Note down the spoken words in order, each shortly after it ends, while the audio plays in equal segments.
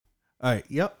All right.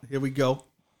 Yep. Here we go.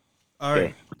 All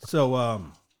right. So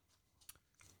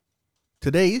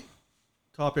today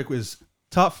topic was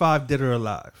top 5 dead or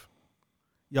alive.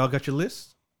 Y'all got your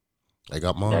list? I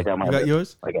got mine. Yeah, I got my You got list.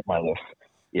 yours? I got my list.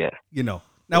 Yeah. You know.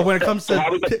 Now when it comes So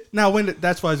how we to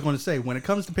that's what I was going to say. When it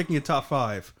comes to picking a top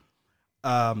 5,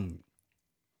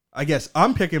 I guess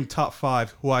I'm picking top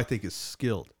 5 who I think is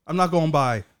skilled. I'm not going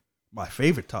by my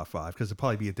favorite top 5 because it'll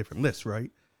probably be a different list, right?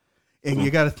 And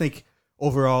you got to think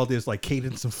overall. There's like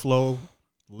cadence and flow,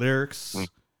 lyrics.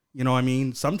 You know what I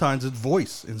mean? Sometimes it's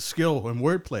voice and skill and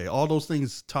wordplay. All those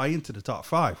things tie into the top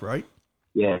 5, right?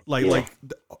 Yeah. Like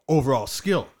the overall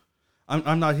skill.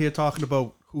 I'm not here talking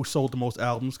about who sold the most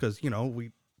albums because, you know,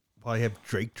 we probably have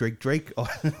Drake on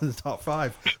the top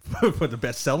 5 for the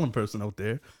best selling person out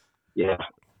there. Yeah.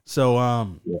 So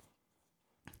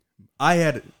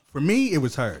for me, it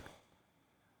was hard.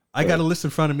 I got a list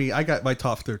in front of me. I got my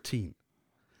top 13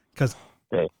 because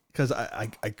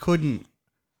I couldn't.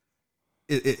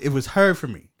 It was hard for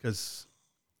me because,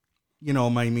 you know,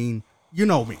 you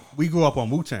know me. We grew up on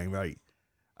Wu-Tang, right?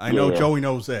 I know Joey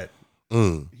knows that.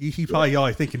 He probably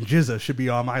already thinking Jizza should be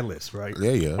on my list, right?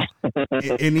 Yeah.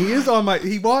 And he is on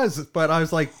he was, but I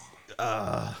was like,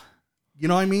 you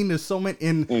know what I mean? There's so many,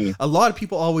 and a lot of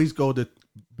people always go to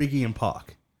Biggie and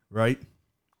Pac, right?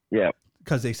 Yeah.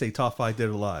 Because they say top 5 dead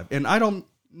or alive. And I don't,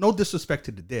 no disrespect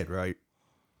to the dead, right?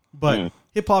 But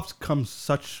hip hop's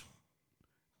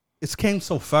it's came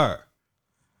so far.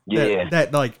 That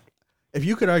like, if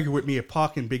you could argue with me if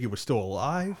Pac and Biggie were still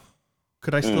alive,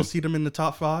 could I still see them in the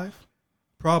top 5?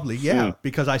 Probably, yeah.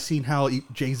 Because I seen how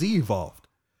Jay-Z evolved.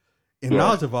 And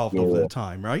Nas evolved over the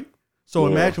time, right? So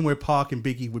imagine where Pac and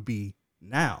Biggie would be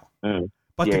now.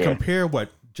 But to compare what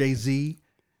Jay-Z,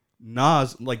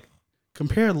 Nas, like,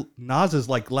 compare Nas's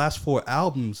like last 4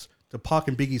 albums to Pac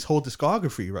and Biggie's whole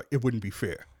discography, right? It wouldn't be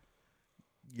fair.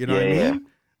 You know what I mean?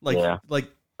 Like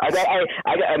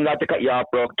I'm not to cut you off,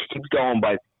 bro. Keep going,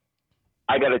 but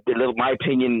I got my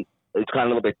opinion is kind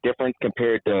of a little bit different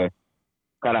compared to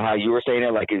kind of how you were saying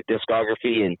it, like his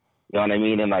discography, and you know what I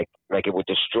mean, and like it would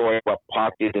destroy what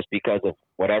Pac did just because of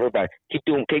whatever. But keep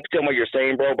doing what you're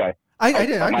saying, bro. But I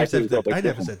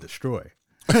never said destroy.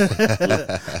 You know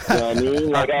what I mean?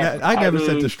 Like I never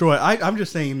said destroy. I'm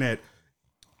just saying that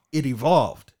it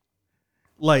evolved.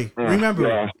 Like,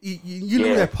 remember, you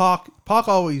knew that Pac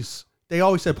always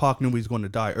said Pac knew he was going to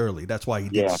die early. That's why he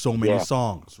did so many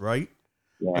songs, right?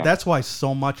 Yeah. But that's why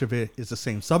so much of it is the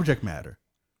same subject matter.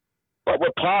 But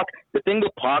with Pac, the thing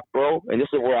with Pac, bro, and this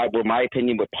is where my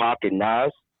opinion with Pac and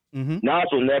Nas, Nas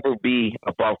will never be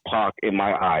above Pac in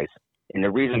my eyes. And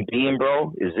the reason being,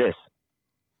 bro, is this.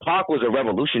 Pac was a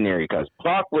revolutionary because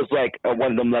Pac was like at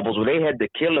one of them levels where they had to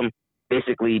kill him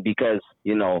basically because,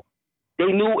 you know, they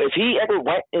knew if he ever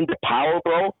went into power,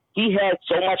 bro, he had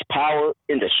so much power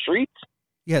in the streets.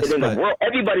 Yes, and in the world,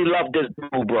 everybody loved this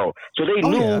dude, bro. So they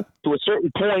knew to a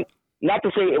certain point, not to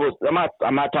say it was, I'm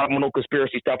not talking about no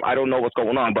conspiracy stuff. I don't know what's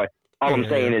going on, but all I'm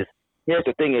saying is, here's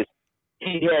the thing is,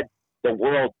 he had the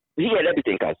world, he had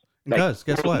everything, guys. Because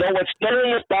guess what? No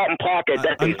one's stopping Pac at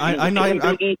that.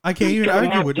 I can't even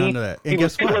argue with none of that. And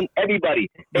guess what? Everybody.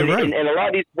 And a lot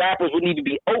of these rappers wouldn't even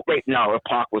be out right now if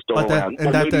Pac was still around.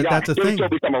 And that's a thing. There'll still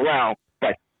be some around,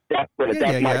 but that's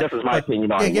my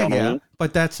opinion on it.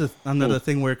 But that's another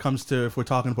thing where it comes to, if we're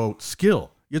talking about skill,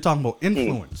 you're talking about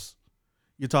influence.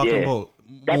 You're talking about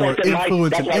more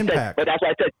influence and impact. But that's why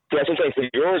I said. That's what I said.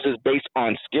 Yours is based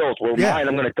on skills. Where mine,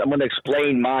 I'm gonna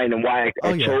explain mine and why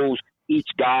I chose each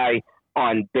guy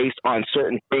based on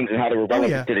certain things and how they were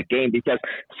relevant to the game. Because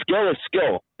skill is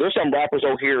skill. There's some rappers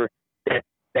out here that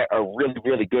are really,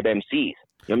 really good MCs.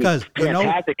 Because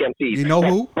fantastic MCs. You know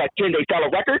who? But can they sell a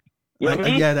record? You know what I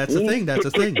mean? Yeah, that's the thing. That's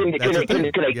the thing. Can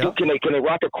they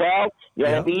rock a crowd? You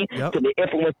know what I mean? Can they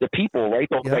influence the people, right?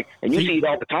 So, and you see it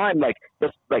all the time. Like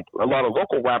a lot of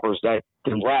local rappers that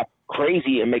can rap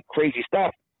crazy and make crazy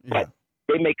stuff, but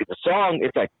they make it a song.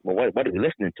 It's like, well, what are we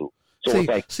listening to? So it's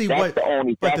like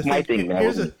that's my thing.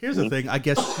 Here's the thing. I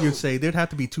guess you'd say there'd have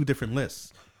to be 2 different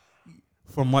lists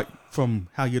from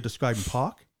how you're describing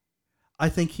Pac. I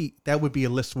think that would be a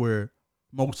list where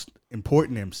most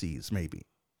important MCs maybe.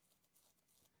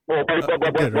 Well, what if it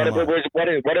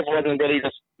wasn't really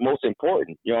just most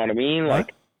important? You know what I mean?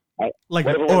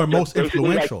 Or most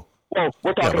influential. Well,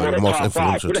 we're talking about the most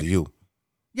influential 5. to you.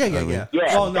 Yeah.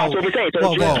 Well, no. That's what we're saying.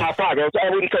 So top 5. I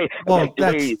wouldn't say. Well,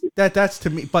 that's to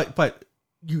me. But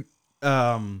you'd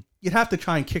have to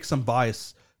try and kick some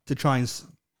bias to try and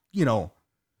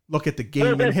look at the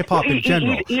game and hip hop in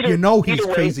general. He's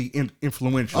crazy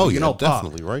influential. Oh, yeah,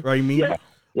 definitely, Pac, right? Right? I mean,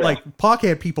 like Pac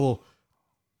had people.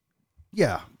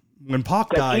 Yeah, when Pac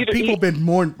died, people been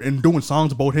more and doing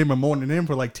songs about him and more than him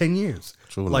for like 10 years.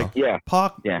 True like enough.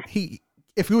 Pac,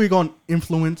 if you were going to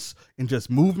influence and just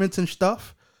movements and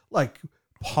stuff, like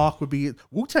Pac would be,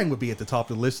 Wu-Tang would be at the top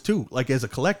of the list too. Like as a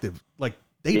collective, like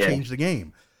they changed the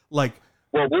game. Like,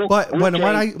 but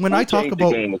when I talk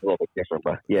about the game is a little bit different,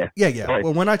 but yeah.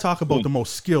 Well, when I talk about the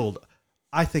most skilled,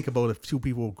 I think about if two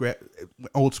people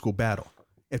old school battle.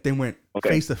 If they went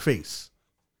face to face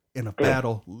in a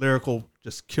battle, lyrical,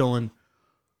 just killing,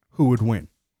 who would win?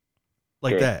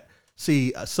 Like that.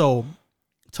 See, so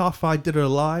top 5 Dead or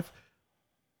Alive.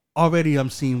 Already, I'm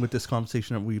seeing with this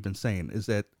conversation that we've been saying is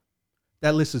that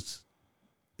list is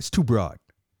too broad.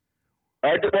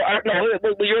 No,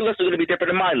 your list is going to be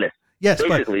different than my list. Yes,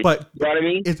 but you know what I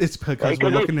mean? It's because we're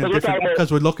looking at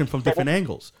different we're looking from different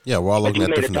angles. Yeah, we're all looking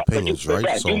at different opinions,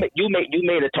 right? So you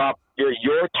made a top.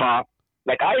 Your top.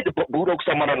 Like I had to put Budo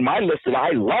someone on my list that I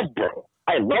love, bro.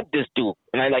 I love this dude,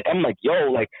 and I'm like,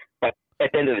 yo, like. But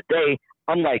at the end of the day,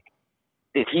 I'm like,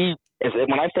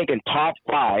 when I'm thinking top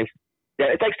 5,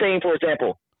 it's like saying, for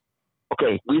example,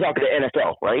 okay, we talk to the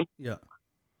NFL, right? Yeah.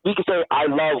 We can say, I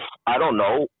love,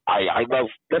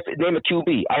 let's name a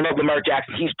QB. I love Lamar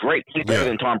Jackson. He's great. He's better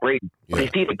than Tom Brady. Yeah. But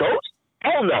is he the GOAT?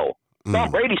 Hell no.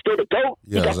 Tom Brady's still the GOAT.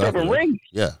 He got 7 rings.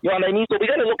 Yeah. You know what I mean? So we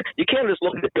got to look, you can't just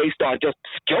look at it based on just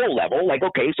skill level. Like,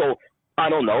 okay, so I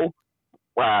don't know.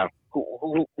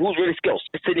 Who's really skilled?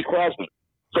 Sidney Crosby.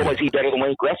 So is he better than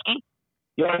Wayne Gretzky?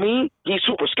 You know what I mean? He's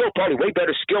super skilled, probably way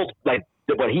better skilled like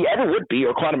what he ever would be,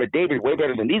 or Connor McDavid, way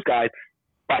better than these guys.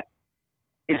 But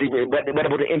is he what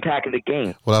about the impact of the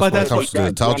game? Well, that's when it comes to the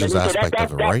intelligence aspect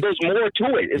of it, right? There's more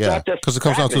to it. It's not just because it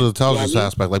comes down to the intelligence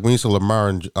aspect. Like when you say Lamar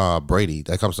and Brady,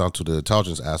 that comes down to the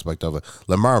intelligence aspect of it.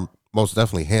 Lamar most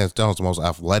definitely, hands down, is the most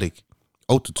athletic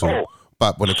of the two.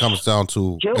 But when it comes down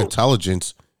to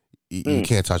intelligence, you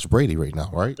can't touch Brady right now,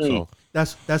 right? So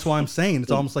that's why I'm saying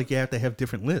it's almost like you have to have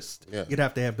different lists. Yeah. You'd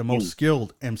have to have the most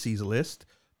skilled MCs list,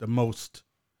 the most,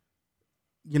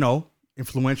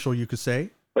 influential, you could say.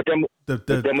 But then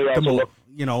we also look,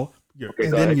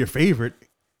 then your favorite.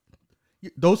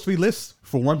 Those 3 lists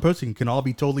for one person can all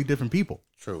be totally different people.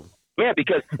 True. Yeah,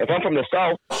 because if I'm from the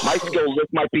South, my skill list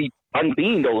might be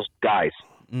unbeing those guys.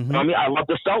 Mm-hmm. You know what I mean? I love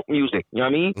the South music. You know what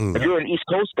I mean? Mm-hmm. If you're an East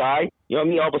Coast guy, you know what I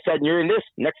mean? All of a sudden you're in this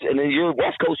next, and then you're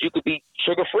West Coast, you could be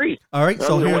sugar free. All right.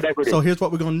 So here's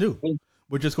what we're gonna do.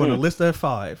 We're just going to list our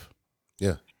 5.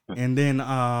 Yeah. And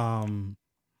then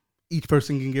each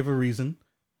person can give a reason,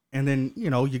 and then you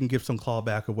can give some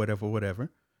clawback or whatever,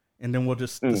 and then we'll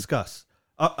just discuss.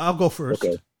 I'll go first,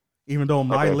 even though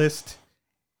my list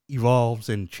evolves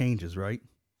and changes. Right?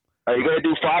 Are you gonna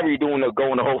do 5, or are you going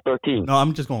the whole 13? No,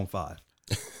 I'm just going 5.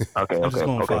 Okay,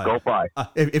 go 5.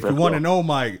 If you want to know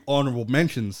my honorable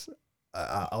mentions,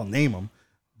 I'll name them.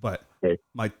 But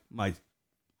my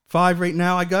 5 right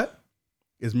now I got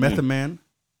is Method Man.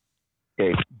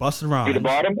 Okay. Busta Rhymes. To the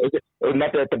bottom? Is it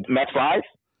Method at the Met 5?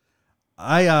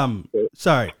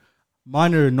 Sorry,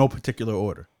 mine are in no particular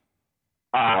order.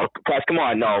 Guys, come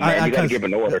on, no, man, you gotta give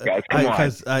an order, guys. Come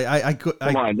on.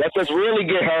 Come on, let's just really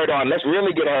get hard on. Let's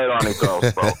really get hard on it, bro.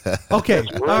 Okay,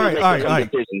 really all right.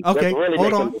 Okay, really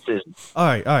hold on. All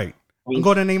right. I'm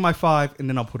going to name my 5, and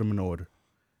then I'll put them in order.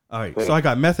 All right, so I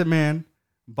got Method Man,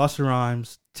 Busta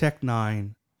Rhymes, Tech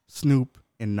 9, Snoop,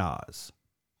 and Nas.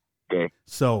 Okay.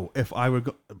 So if I were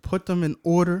to put them in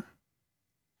order,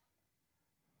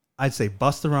 I'd say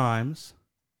Busta Rhymes,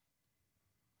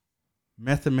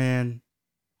 Method Man,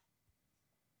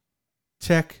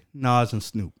 Tech, Nas, and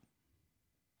Snoop.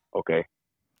 Okay,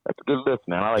 that's a good list,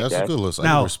 man. I like that. That's a good list.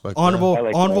 Now, honorable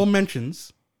that.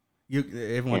 Mentions.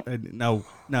 Now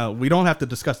we don't have to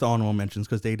discuss the honorable mentions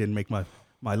because they didn't make my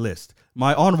list.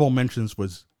 My honorable mentions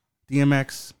was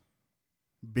DMX,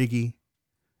 Biggie,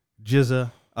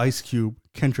 GZA, Ice Cube,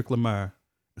 Kendrick Lamar,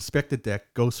 Inspector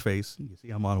Deck, Ghostface. You see,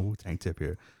 I'm on a Wu-Tang tip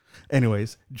here.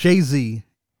 Anyways, Jay-Z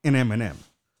and Eminem.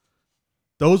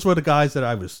 Those were the guys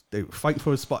that they were fighting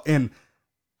for a spot. And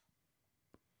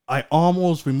I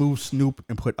almost removed Snoop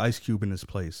and put Ice Cube in his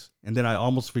place. And then I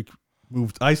almost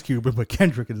removed Ice Cube and put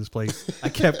Kendrick in his place. I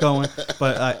kept going,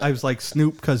 but I was like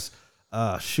Snoop because,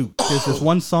 there's this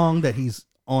one song that he's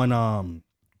on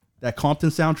that Compton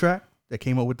soundtrack that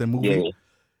came up with the movie.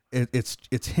 Yeah.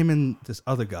 It's him and this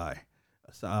other guy,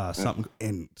 something,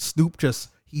 and Snoop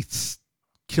he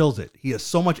kills it. He has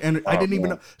so much energy. I didn't even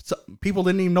know. People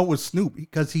didn't even know it was Snoop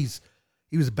because he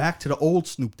was back to the old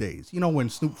Snoop days. You know when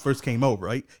Snoop first came over,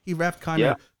 right? He rapped kind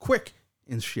of quick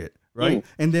and shit, right?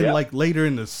 And then like later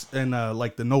in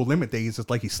like the No Limit days, it's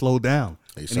like he slowed down.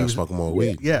 He started smoking more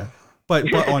weed. Yeah,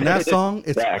 but on that song,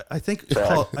 I think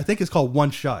it's called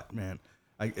One Shot, man.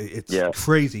 It's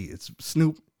crazy. It's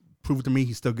Snoop proved to me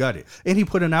he still got it. And he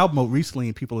put an album out recently,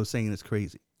 and people are saying it's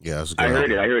crazy. Yeah, it's I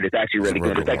heard it. It's actually really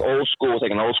good. It's like old school. It's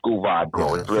like an old school vibe,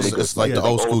 bro. Yeah. It's really good. It's like the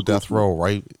old school Death Row,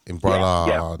 right? And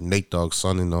brought Nate Dogg's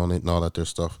son in on it and all that there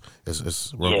stuff.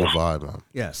 It's real good vibe, man.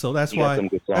 Yeah, so that's why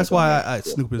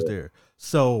Snoop is there.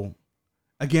 So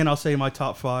again, I'll say my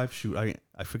top 5. Shoot, I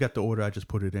forgot the order. I just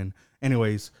put it in.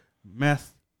 Anyways,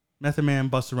 Method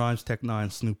Man, Busta Rhymes, Tech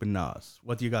N9ne, Snoop, and Nas.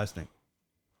 What do you guys think?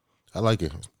 I like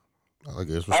it.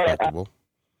 It's respectable.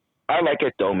 I like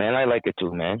it though, man. I like it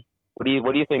too, man. What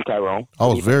do you think, Tyrone?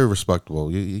 Oh, it's very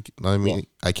respectable. You know what I mean?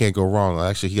 I can't go wrong.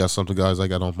 Actually, he got something guys I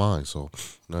got on mine, so you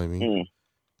know what I mean?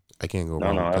 I can't go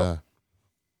wrong with that.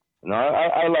 No,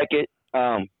 I like it.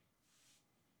 Busta,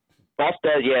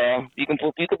 yeah. You can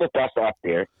put Busta up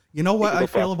there. You know what I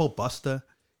feel about Busta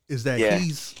is that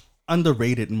he's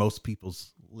underrated in most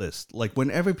people's list. Like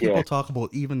whenever people talk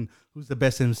about even who's the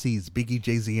best MCs, Biggie,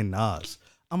 Jay-Z, and Nas,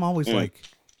 I'm always like,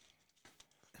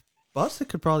 Busta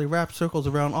could probably wrap circles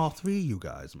around all 3 of you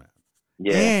guys, man.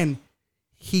 Yeah. And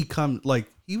he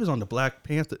was on the Black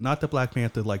Panther, not the Black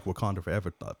Panther like Wakanda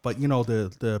Forever thought, but you know,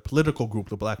 the political group,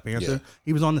 the Black Panther. Yeah.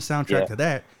 He was on the soundtrack to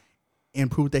that and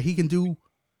proved that he can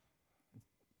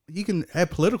have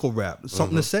political rap,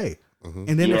 something to say. Mm-hmm.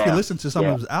 And then if you listen to some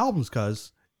of his albums,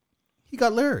 cuz he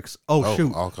got lyrics. Oh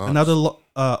shoot. Another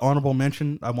honorable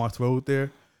mention I want to throw out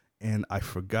there, and I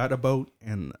forgot about,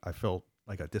 and I felt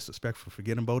like a disrespect for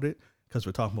forgetting about it because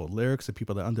we're talking about lyrics and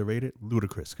people that are underrated.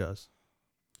 Ludacris, cuz.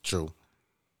 True.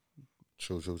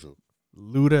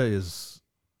 Luda is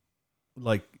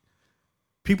like,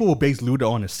 people will base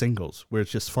Luda on his singles where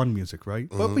it's just fun music, right?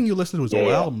 Mm-hmm. But when you listen to his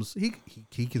old albums, he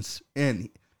can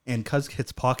and cuz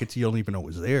hits pockets you don't even know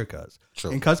is there, cuz.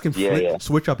 And cuz can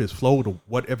switch up his flow to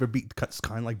whatever beat cuts,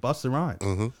 kind of like Busta Rhymes.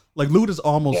 Mm-hmm. Like Luda's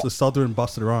almost the southern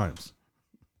Busta Rhymes.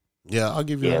 Yeah, I'll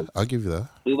give you that.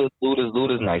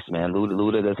 Luda's nice, man.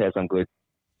 Luda does have some good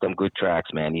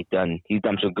tracks, man. He's done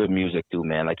some good music too,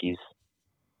 man. Like he's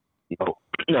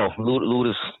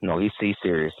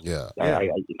serious. Yeah. I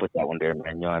put that one there,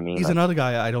 man. You know what I mean? He's another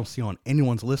guy I don't see on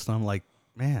anyone's list. I'm like,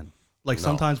 man. Like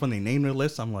sometimes when they name their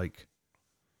list, I'm like,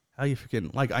 how you forgetting?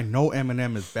 Like I know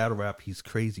Eminem is battle rap, he's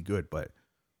crazy good, but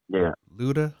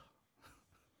Luda,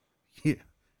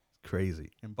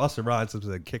 crazy. And Busta Rhymes has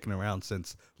been kicking around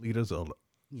since leaders of,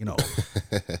 Cuz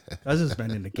has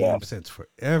been in the game since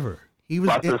forever.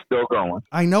 Busta's still going.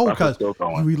 I know, because he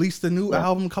released a new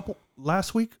album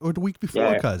last week or the week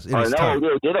before, cuz. It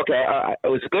did okay. It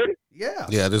was good? Yeah.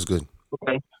 Yeah, it is good.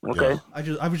 Okay. Yeah.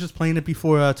 I was just playing it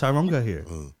before Tyrone got here.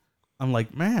 I'm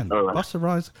like, man, Busta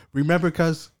Rhymes. Remember,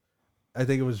 cuz I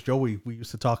think it was Joey we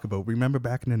used to talk about. Remember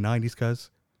back in the 90s, cuz?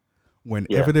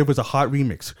 Whenever there was a hot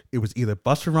remix, it was either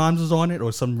Busta Rhymes was on it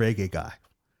or some reggae guy.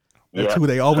 That's who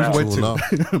they always went to.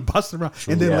 Busta Rhymes.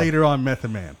 And then later on,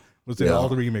 Method Man was in all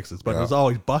the remixes. But it was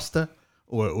always Busta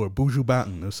or Buju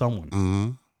Banton or someone.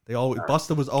 Mm-hmm.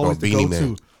 Busta was always the go-to.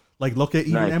 Man. Like, look at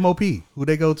even MOP, who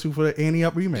they go to for the Annie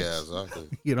Up remix. Yeah, exactly.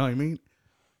 You know what I mean?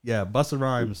 Yeah, Busta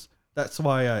Rhymes. That's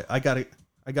why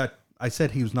I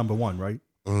said he was number 1, right?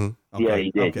 Mm-hmm. Okay. Yeah,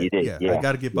 you did. Okay. You did. Yeah, I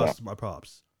got to give Busta my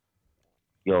props.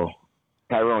 Yo,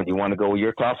 Tyrone, you want to go with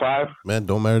your top 5? Man,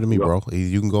 don't matter to me, bro.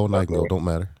 You can go and I can go. Don't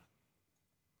matter.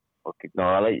 Okay, no,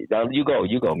 I'll let you go.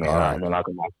 You go, man. All right. And then I'll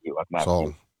come back to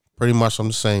you. Pretty much I'm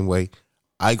the same way.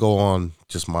 I go on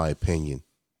just my opinion.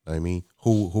 You know what I mean,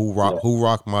 who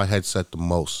rocked my headset the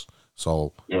most?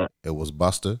 So it was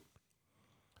Busta,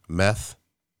 Meth,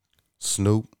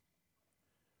 Snoop,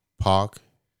 Pac,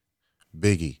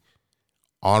 Biggie.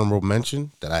 Honorable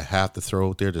mention that I have to throw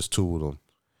out there. There's 2 of them.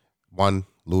 One,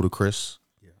 Ludacris,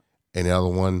 and the other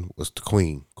one was the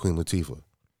Queen Latifah.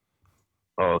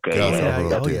 Oh, okay. Know what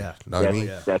I mean?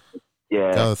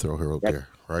 Gotta throw her out there,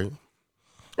 right?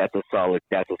 That's a solid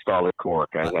core,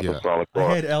 okay? That's a solid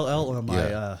core. I had LL on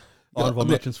my honorable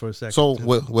mentions for a second. So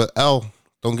with L,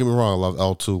 don't get me wrong, I love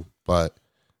L too, but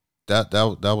that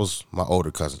was my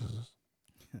older cousins.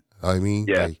 I mean,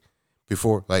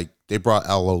 before they brought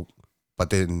L out, but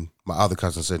then my other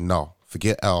cousin said, no,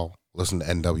 forget L, listen to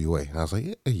NWA. And I was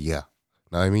like, yeah.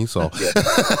 Know what I mean? So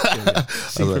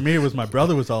See, for me, it was my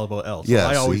brother was all about L. So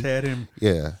I always had him.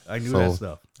 Yeah. I knew that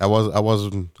stuff. I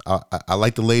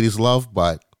like the ladies' love,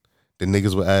 but the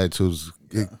niggas with attitudes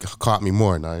caught me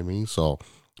more, know what I mean? So,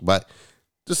 but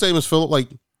the same as Philip, like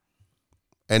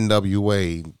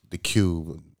NWA, The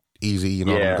Cube, Easy,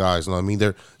 them guys, you know what I mean?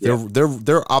 They're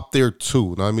up there too.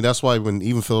 You know what I mean? That's why when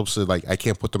even Philip said like I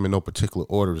can't put them in no particular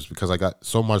orders because I got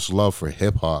so much love for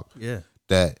hip hop. Yeah.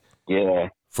 That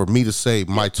for me to say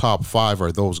my top 5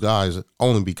 are those guys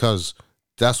only because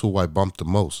that's who I bumped the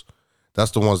most. That's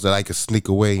the ones that I could sneak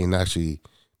away and actually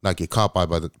not get caught by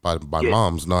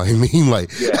moms. Know what I mean?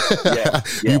 Like,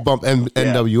 you bump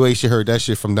NWA, she heard that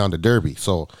shit from down to Derby.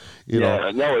 So, you know.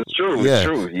 No, it's true. It's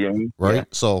true. You know? Right?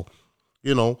 So,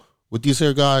 you know, with these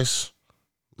here guys,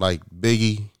 like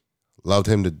Biggie, loved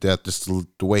him to death. Just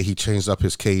the way he changed up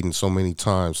his cadence so many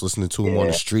times, listening to him on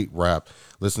the street rap,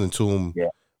 listening to him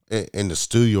in the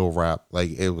studio rap,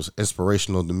 like it was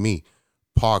inspirational to me.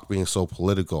 Pac being so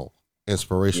political,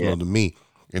 inspirational to me.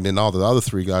 And then all the other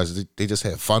three guys, they just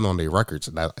had fun on their records,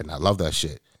 and I love that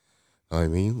shit. You know what I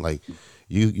mean? Like,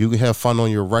 you can have fun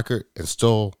on your record and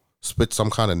still spit some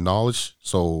kind of knowledge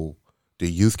so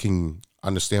the youth can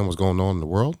understand what's going on in the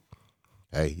world.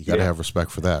 Hey, you got to have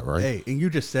respect for that, right? Hey, and you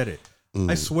just said it.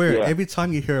 I swear, every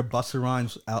time you hear Busta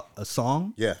Rhymes out a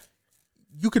song,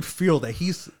 you could feel that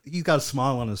he's got a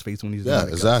smile on his face when he's doing it.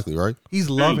 Exactly, right? He's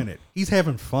loving it. He's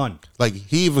having fun. Like,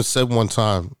 he even said one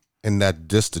time in that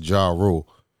diss to Ja Rule,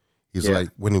 he's like,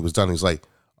 when he was done, he's like,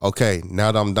 okay,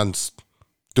 now that I'm done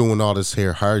doing all this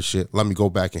here hard shit, let me go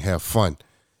back and have fun.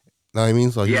 Know what I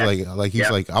mean? So he's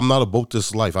like, I'm not about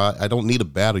this life. I don't need to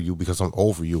battle you because I'm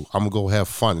over you. I'm gonna go have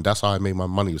fun. And that's how I made my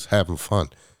money, was having fun.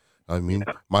 Know what I mean,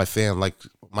 my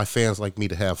fans like me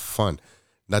to have fun,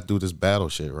 not do this battle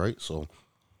shit, right? So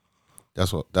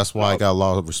that's why I got a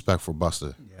lot of respect for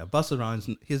Busta. Yeah, Busta Rhymes,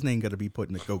 his name got to be put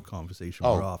in the GOAT conversation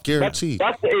more often. Guaranteed.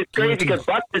 Busta is crazy because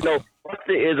Busta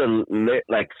is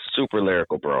like super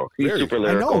lyrical, bro. He's super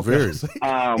lyrical. I know, very.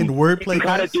 In wordplay,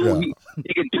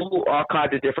 he can do all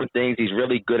kinds of different things. He's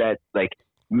really good at, like,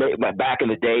 back in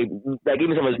the day, like,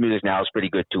 even some of his music now is pretty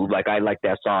good too. Like, I like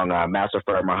that song Master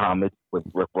Fard Muhammad with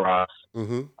Rick Ross.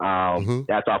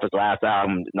 That's off his last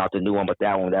album, not the new one, but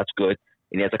that one, that's good.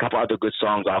 And he has a couple other good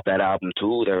songs off that album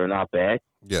too that are not bad.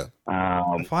 Yeah.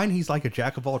 I find he's like a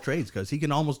jack of all trades because he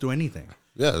can almost do anything.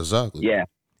 Yeah, exactly. Yeah.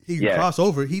 He can cross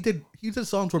over. He did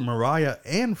songs with Mariah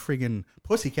and friggin'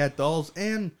 Pussycat Dolls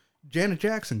and Janet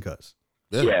Jackson, cuz.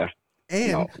 Yeah.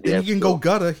 And then he can go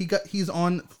gutter. He's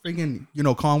on friggin',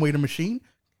 Conway the Machine.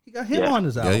 He got him on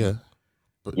his album.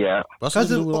 Yeah.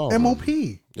 Because of MOP.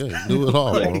 Yeah, he do it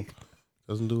all, bro.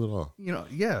 Doesn't do it all. Like,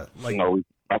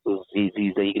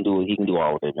 he can do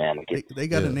all of it, man. They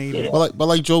got a name. Yeah. But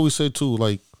like Joey said too,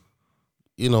 like,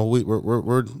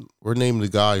 we're naming the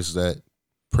guys that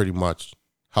pretty much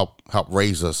help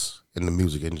raise us in the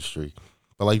music industry.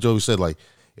 But like Joey said, like,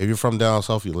 if you're from down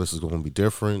south, your list is going to be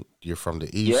different. You're from the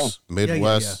east,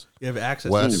 Midwest, you have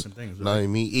access West, to different things. Right? Know what I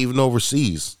mean? Even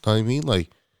overseas, know what I mean? Like,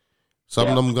 some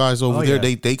of them guys over there,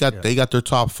 they got their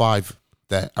top 5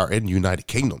 that are in the United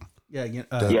Kingdom. Yeah, they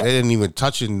didn't even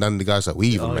touch none of the guys that we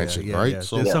even mentioned, right? Yeah.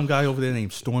 So there's some guy over there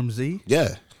named Storm Z.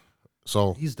 Yeah,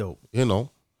 so he's dope.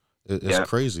 It's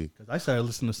crazy. Because I started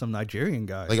listening to some Nigerian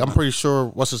guys. Like, I'm pretty sure,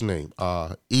 what's his name?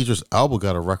 Idris Elba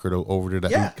got a record over there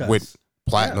that went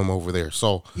platinum over there.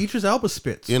 So Idris Elba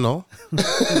spits. You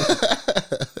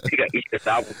got Idris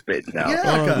Elba spits now.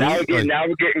 Yeah, now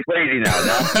we're getting crazy now.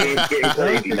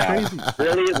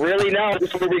 Really now?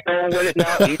 This is where we going with it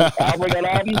now? Idris Elba got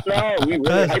albums now? We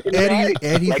really hyping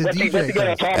Eddie's like, a DJ. Let's get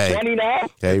a top 20 now?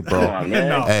 Hey, bro.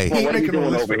 No. Hey. What are we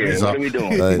doing over here? What are we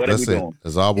doing? Listen,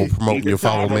 it's all about promoting your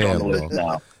fellow man,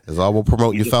 bro. It's all about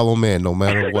promoting your fellow man, no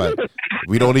matter what.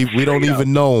 We don't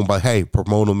even know him, but hey,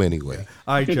 promote him anyway.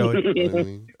 All right,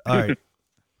 Joey. All right.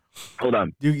 Hold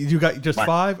on. You got just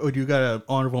 5, or do you got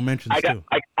honorable mentions too?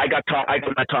 I got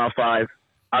my top 5.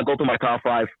 I'll go through my top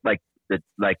 5, like the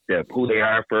who they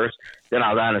are first. Then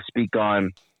I'll kind of speak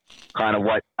on kind of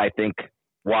what I think,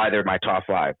 why they're my top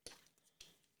 5.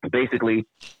 Basically,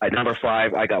 at number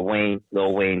 5, I got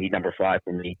Lil Wayne. He's number 5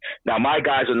 for me. Now, my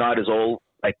guys are not as old.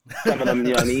 Like, some of them,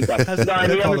 you know what I mean? But, that's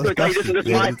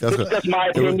my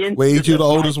opinion. Wait, you the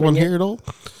oldest one here, though?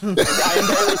 I am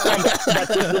the oldest one,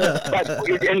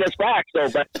 but in this fact,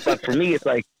 but for me, it's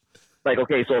like,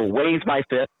 okay, so Wayne's my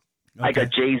 5th. Okay. I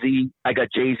got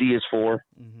Jay-Z. As 4.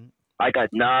 Mm-hmm. I got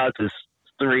Nas as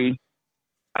 3.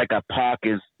 I got Pac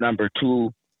as number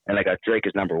 2. And I got Drake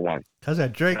as number 1. How's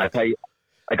that, Drake? I tell you,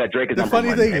 I got Drake as the number 1.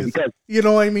 The funny thing is, you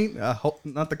know what I mean?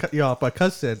 Not to cut you off, but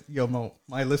Cuz said, Mo,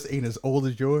 my list ain't as old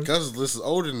as yours. Cuz's list is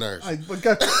older than ours.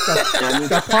 Got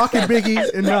Pac and Biggie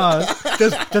and Nas.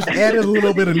 Just added a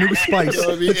little bit of new spice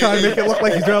to try and make it look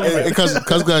like he's relevant. Cuz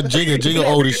got Jigga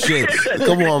old as shit.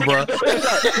 Come on, bro.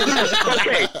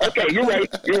 Okay, you're right.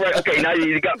 Okay, now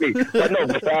you got me. But no,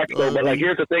 the fact though, but like,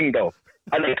 here's the thing though.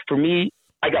 For me,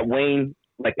 I got Wayne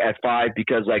like at 5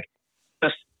 because like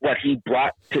just what he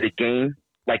brought to the game.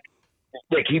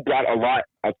 Like he brought a lot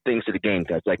of things to the game,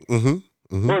 guys. Like, for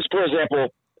example,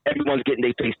 everyone's getting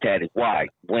their face tatted. Why?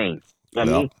 Wayne. You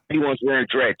know what I mean? Everyone's wearing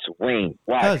dreads. Wayne.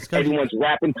 Why? Everyone's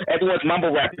rapping. Everyone's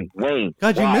mumble rapping. Wayne.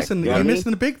 God, you're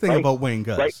missing the big thing about Wayne,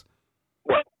 Gus. Right?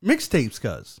 What? Mixtapes,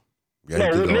 Gus. Yeah,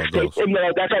 no, mixtapes. That's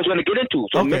what I was going to get into.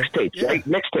 So mixtapes, right?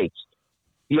 Mixtapes.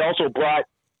 He also brought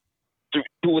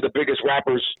two of the biggest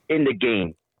rappers in the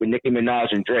game with Nicki Minaj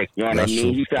and Drake. You know what I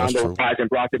mean? He found those guys and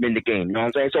brought them in the game. You know what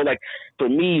I'm saying? So, like, for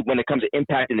me, when it comes to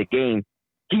impact in the game,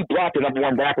 he brought the number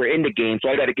one rapper in the game, so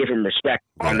I got to give him respect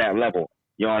on that level.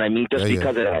 You know what I mean? Just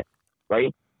because of that,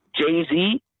 right?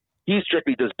 Jay-Z, he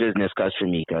strictly does business, cuz, for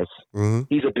me, cuz.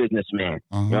 He's a businessman.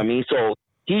 You know what I mean? So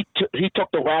he took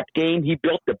the rap game, he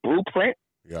built the blueprint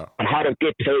on how to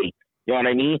get paid. You know what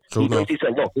I mean? He basically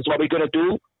said, look, this is what we're going to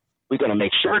do. We're going to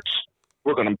make shirts.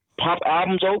 We're going to pop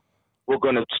albums out. We're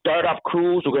going to start up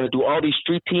crews. We're going to do all these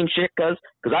street team shit, cuz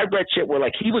I read shit where,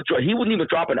 like, he wouldn't even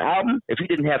drop an album if he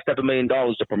didn't have $7 million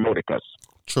to promote it, cuz.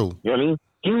 True. You know what I mean?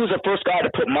 He was the first guy to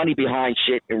put money behind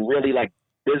shit and really, like,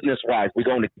 business-wise, we're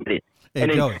going to get it. Hey,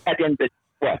 and then Joey, at the end of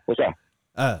the what's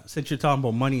up? Since you're talking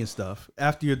about money and stuff,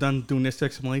 after you're done doing this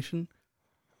explanation,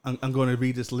 I'm going to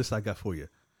read this list I got for you.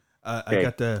 I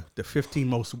got the 15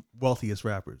 most wealthiest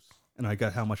rappers, and I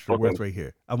got how much they're worth right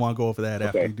here. I want to go over that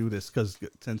after you do this, because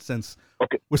since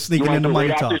we're sneaking into money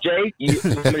talk. After Jay? You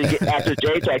want me to get after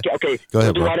Jay? So go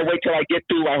ahead, do you want to wait till I get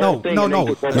through my whole thing? No,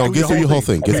 get through your whole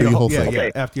thing. Get through your whole thing. Yeah,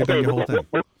 after you're done your whole thing.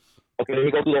 Okay, let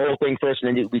me go through the whole thing first,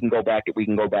 and then we can go back. We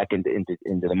can go back into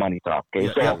the money talk. Okay,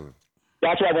 so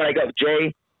that's why when I got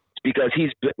Jay, it's because he's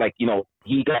like, you know,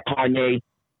 he got Kanye,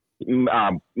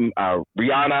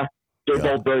 Rihanna. They're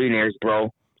both billionaires, bro.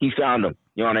 He found them.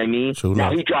 You know what I mean?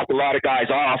 Now he dropped a lot of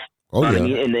guys off. I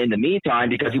mean, in the meantime,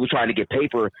 because he was trying to get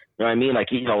paper. You know what I mean?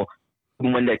 Like, you know,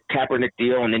 when the Kaepernick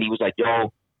deal, and then he was like,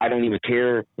 yo, I don't even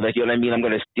care. Like, you know what I mean? I'm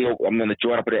going to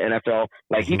join up with the NFL.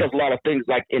 Like, he does a lot of things,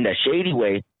 like, in the shady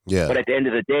way. Yeah. But at the end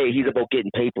of the day, he's about getting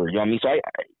paper. You know what I mean? So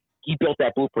he built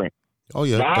that blueprint. Oh,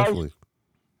 yeah, definitely.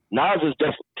 Nas is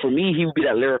just, for me, he would be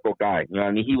that lyrical guy. You know what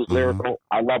I mean? He was lyrical.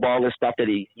 I love all this stuff that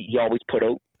he always put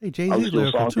out. Hey, Jay-Z's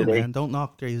lyrical too, man. Don't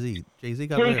knock Jay-Z. Jay-Z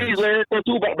got Jay-Z's lyrical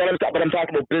too, but I'm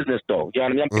talking about business, though. You know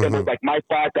what I mean? I'm thinking about, like, my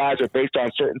 5 guys are based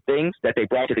on certain things that they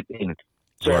brought to the game.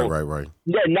 So, right.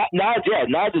 Yeah,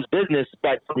 Nas is business,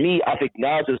 but for me, I think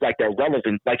Nas is like that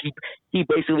relevant. Like, he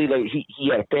basically, like, he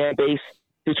had a fan base.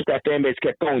 He took that fan base,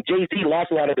 kept going. Jay-Z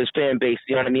lost a lot of his fan base,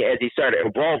 you know what I mean, as he started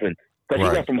evolving. Because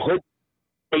he went from hood.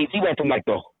 Jay-Z went from, like,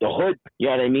 the hood, you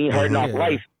know what I mean, Hard Knock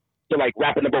Life, to, like,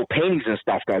 rapping about paintings and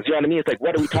stuff, guys. You know what I mean? It's like,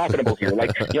 what are we talking about here?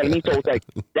 Like, you know what I mean? So it's like,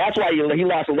 that's why he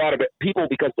lost a lot of people,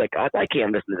 because, like, I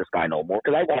can't listen to this guy no more,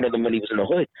 because I wanted him when he was in the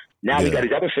hood. Now he got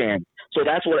his other fans. So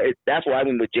that's why I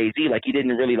mean with Jay-Z, like, he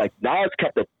didn't really, like, Nas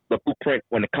kept the blueprint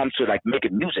when it comes to, like,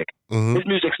 making music. His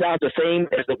music sounds the same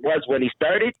as it was when he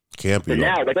started. Can't be. But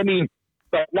now, like, I mean,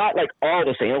 but not, like, all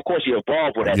the same. Of course, you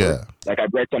evolve, whatever. Yeah. Like, I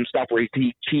read some stuff where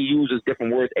he uses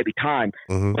different words every time,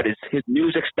 but his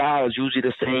music style is usually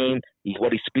the same.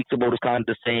 What he speaks about is kind of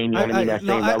the same. You know what I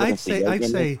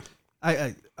mean?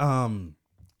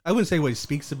 I wouldn't say what he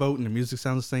speaks about and the music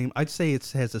sounds the same. I'd say it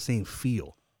has the same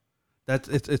feel.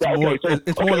 It's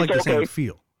more like the same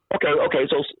feel. Okay,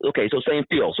 so same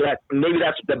feel. So maybe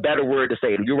that's the better word to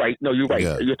say. You're right. No, you're right.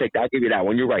 Yeah. I'll give you that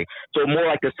one. You're right. So more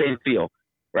like the same feel.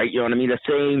 Right, you know what I mean? The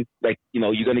same, like, you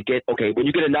know, you're gonna get when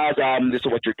you get a Nas album, this is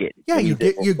what you're getting. Yeah, you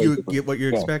get what you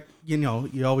expect. You know,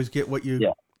 you always get what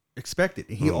you expected.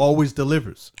 He always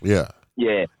delivers. Yeah,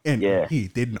 and he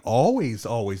didn't always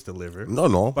deliver.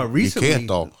 No, but recently, he can't,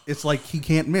 though. It's like he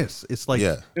can't miss. It's like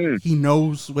he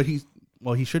knows what he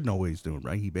should know what he's doing.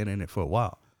 Right, he's been in it for a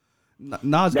while.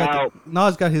 Nas got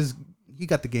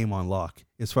the game on lock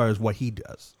as far as what he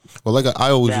does. Well, like I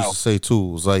always used to say too,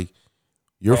 it was like,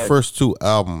 your first 2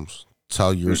 albums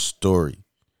tell your story.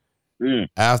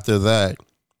 After that,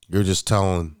 you're just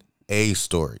telling a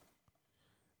story.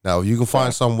 Now, if you can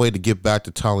find some way to get back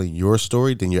to telling your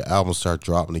story, then your albums start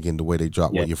dropping again the way they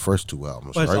dropped with your first 2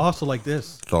 albums. But it's also like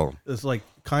this. So, it's like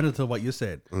kind of to what you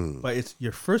said. But it's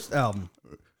your first album.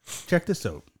 Check this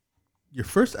out. Your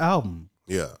first album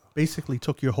basically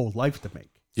took your whole life to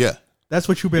make. Yeah. That's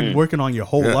what you've been working on your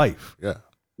whole life.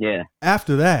 Yeah.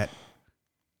 After that,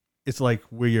 it's like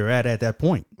where you're at that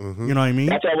point. You know what I mean?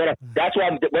 That's why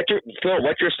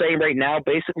what you're saying right now,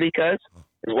 basically, cuz,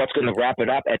 is what's going to wrap it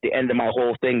up at the end of my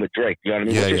whole thing with Drake. You know what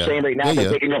I mean? What you're saying right now,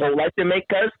 taking your whole life to make,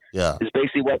 cuz, is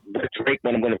basically what Drake.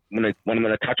 When I'm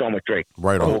gonna touch on with Drake.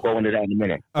 Right on. We'll go into that in a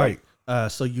minute. All right.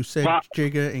 So you said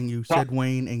Jigga, and you said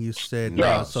Wayne, and you said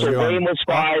Nas. So Wayne was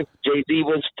 5, Jay-Z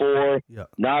was 4,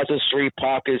 Nas is 3,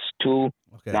 Pac is 2.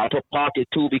 Okay. Now I put Pac at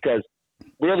 2 because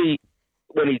really,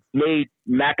 when he made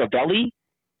Machiavelli,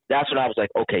 that's when I was like,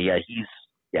 okay,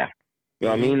 You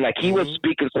know what I mean? Like he was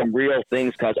speaking some real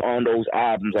things, cause on those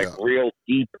albums, like real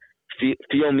deep,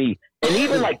 feel me, and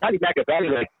even like Donnie Machiavelli,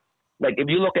 like if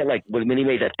you look at like when he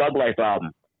made that Thug Life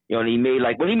album, you know, and he made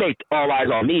like when he made All Eyes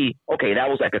on Me, okay, that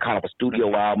was like a kind of a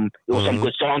studio album. There was some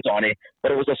good songs on it,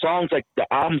 but it was the songs like the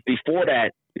albums before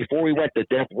that, before he went to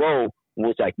Death Row,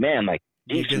 was like man, like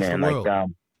deep man, like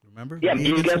remember? Yeah,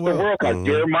 Me Against the World, cause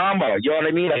Dear Mama, you know what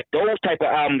I mean? Like those type of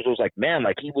albums was like man,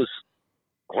 like he was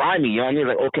grimy, you know what I mean?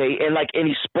 Like okay, and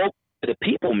he spoke to the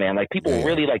people, man. Like people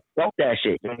really like felt that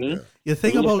shit. You know what I mean? The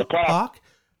thing about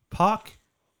Pac,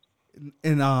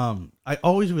 and I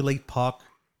always relate Pac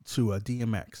to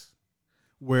DMX,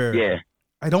 where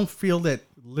I don't feel that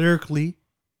lyrically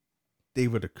they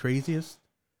were the craziest,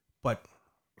 but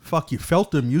fuck, you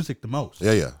felt their music the most.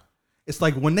 Yeah. It's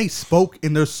like when they spoke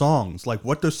in their songs, like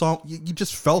what their song, you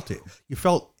just felt it. You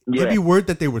felt every word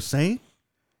that they were saying.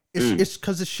 It's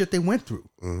because it's shit they went through.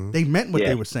 They meant what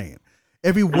they were saying.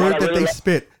 Every word that they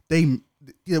spit,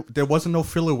 there wasn't no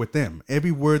filler with them.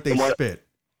 Every word they spit.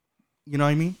 You know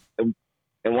what I mean?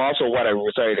 And also,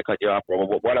 sorry to cut you off, bro.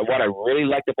 What I really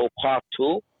liked about Pac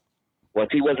too was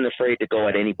he wasn't afraid to go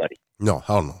at anybody. No,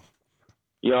 hell no.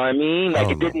 You know what I mean? Like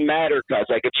it didn't matter, cause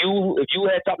like if you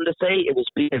had something to say, it was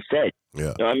being said. Yeah. You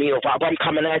know what I mean? If I'm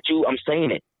coming at you, I'm saying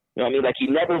it. You know what I mean? Like he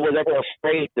never was ever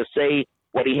afraid to say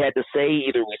what he had to say.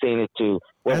 Either we saying it to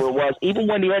whoever it was. Even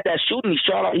when he had that shooting, he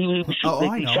shot out.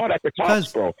 He shot at the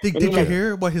cops, bro. Did you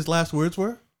hear what his last words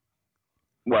were?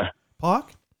 What?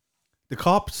 Pac? The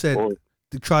cop said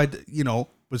they tried,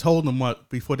 was holding him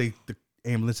before the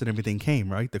ambulance and everything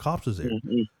came, right? The cops was there.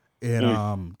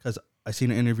 And because I seen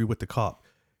an interview with the cop,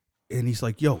 and he's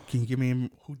like, yo, can you give me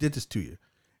who did this to you?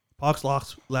 Pac's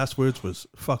last words was,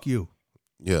 fuck you.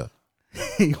 Yeah.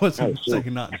 He wasn't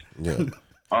saying nothing. Yeah.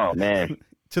 Oh, man.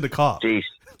 To the cop. Jeez.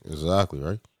 Exactly,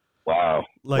 right? Wow.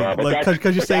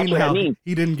 Because you're saying how he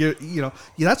didn't get,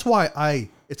 that's why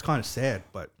it's kind of sad,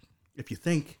 but if you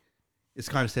think it's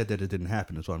kind of sad that it didn't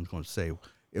happen, is what I'm going to say.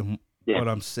 And what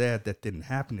I'm sad that didn't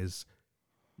happen is,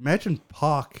 imagine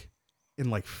Pac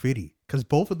and like 50, because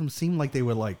both of them seemed like they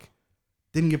were like,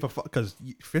 didn't give a fuck, because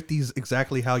 50 is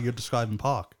exactly how you're describing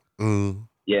Pac.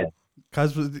 Yeah.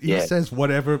 Because he says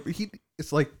whatever,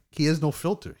 it's like he has no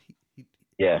filter.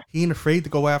 He ain't afraid to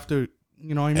go after,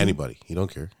 you know what I mean? Anybody. He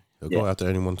don't care. He'll go after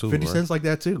anyone too. 50 Cent's like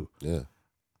that too. Yeah.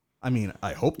 I mean,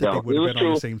 I hope that they would have been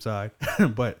on the same side,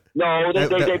 but no, they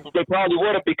probably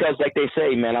would have, because like they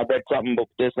say, man, I read something about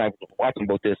this, and I was watching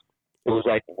about this. It was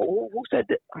like, who said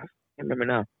that? I can't remember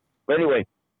now. But anyway,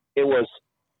 it was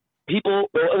people.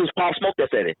 It was Pop Smoke that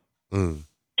said it.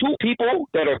 Two people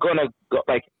that are gonna go,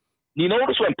 like, you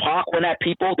notice when Pac went at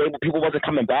people, people wasn't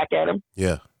coming back at him.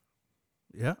 Yeah.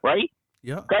 Right.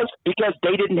 Yeah. Because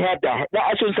they didn't have the. Well,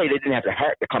 I shouldn't say they didn't have the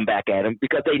heart to come back at him,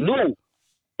 because they knew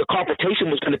the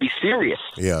confrontation was going to be serious.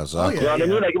 Yeah, exactly. You know what I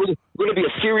mean? Like, it was going to be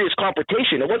a serious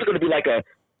confrontation. It wasn't going to be like a,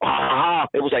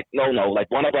 it was like, no, like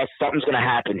one of us, something's going to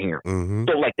happen here.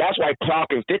 So, like, that's why Pac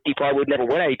and 50 probably would never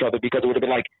win at each other, because it would have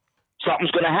been like, something's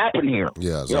going to happen here.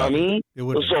 Yeah, exactly. You know what I mean? It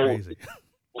would have been crazy.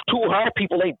 Two hard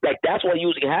people, like that's what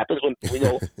usually happens when,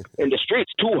 in the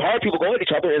streets. Two hard people go at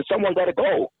each other, and someone got to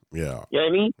go. Yeah. You know what I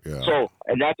mean? Yeah. So,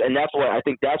 and that's why I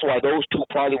think that's why those two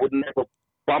probably would never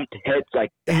bumped heads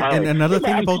like. And another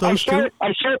thing about those two,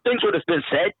 I'm sure things would have been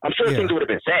said. Things would have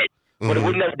been said, but it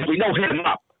wouldn't have. We don't hit him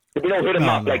up. We don't hit him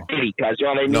up like Diddy, guys. You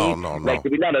know what I mean? No. Like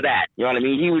there'd be none of that. You know what I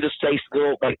mean? He would just say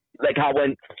still like how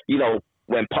when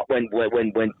when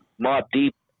Mobb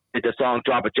Deep did the song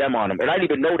 "Drop a Gem" on him, and I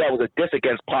didn't even know that was a diss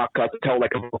against Pac until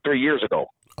like 3 years ago.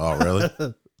 Oh, really?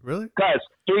 Really? Because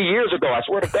 3 years ago, I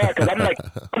swear to God, because I'm like,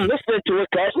 I'm listening to it,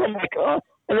 guys, and I'm like,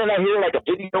 and then I hear like a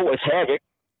video with Havoc.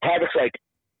 Havoc's like,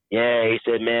 yeah, he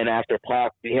said, man, after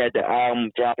Pac, we had the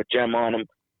album "Drop a Gem" on him.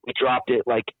 We dropped it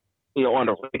like, on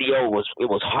the radio. It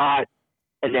was hot.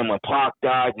 And then when Pac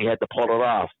died, we had to pull it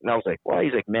off. And I was like, well,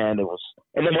 he's like, man, it was.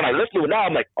 And then when I listen to it now,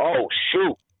 I'm like, oh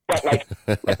shoot. But like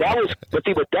that was, that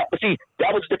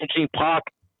was the difference between Pac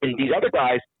and these other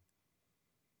guys.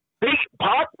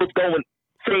 Pac was going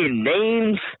saying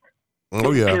names.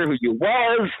 Oh yeah. Who you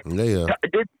was. Yeah.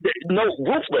 No,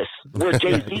 ruthless. Where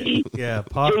Jay-Z. Yeah,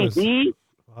 Jay-Z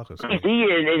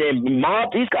and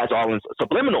Mobb, these guys all in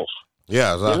subliminals.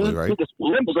 Yeah, exactly, right.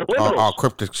 All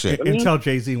cryptic shit. Until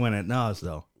Jay-Z went at Nas,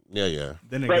 though. Yeah.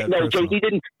 Then Jay-Z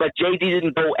didn't. But Jay-Z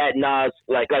didn't go at Nas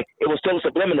like it was still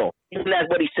subliminal. Even that's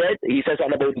what he said. He said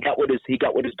something about he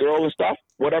got with his girl and stuff,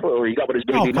 whatever, or he got with his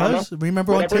baby mama.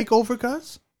 Remember whatever. On Takeover,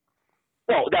 cuz?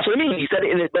 Well, that's what I mean. He said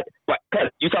it in it, but cuz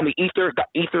you tell me Ether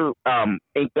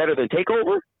ain't better than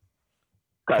Takeover.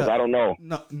 Cause I don't know.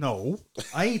 No,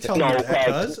 I ain't telling you that.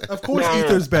 Cause of course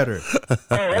Ether's better.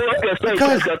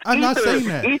 Because I'm not saying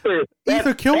that.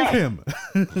 Ether killed him.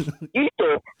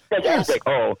 Ether. Yes. Like,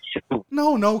 oh shoot.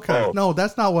 No, cuz no,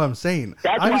 that's not what I'm saying.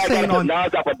 That's I was why saying on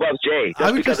Nas up above Jay.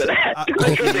 Just because of that.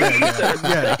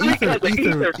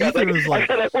 Ether was like,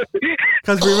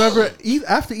 because remember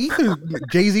after Ether,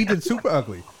 Jay-Z did Super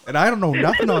Ugly. And I don't know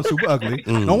nothing on Super Ugly.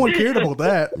 No one cared about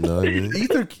that. No,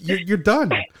 Ether, you're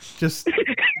done. Just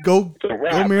go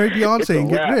marry Beyonce and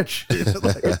get rich.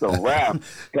 It's a rap.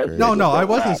 No, I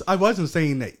wasn't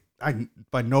saying that.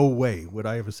 By no way would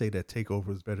I ever say that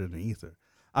Takeover is better than Ether.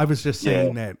 I was just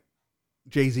saying that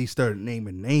Jay-Z started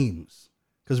naming names.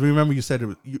 Because remember you said it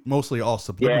was mostly all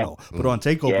subliminal. But on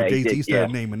Takeover, Jay-Z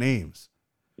started naming names.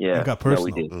 Yeah. And got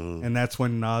personal. And that's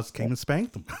when Nas came and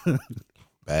spanked him.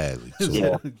 Badly.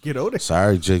 Get out of it.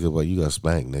 Sorry, Jacob, but you got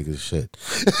spanked, nigga. Shit.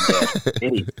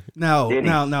 Now,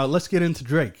 let's get into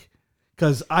Drake.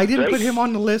 Because I didn't put him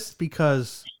on the list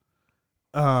because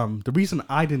the reason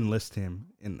I didn't list him,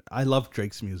 and I love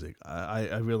Drake's music.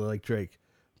 I really like Drake.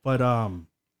 But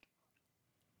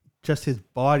just his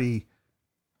body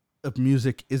of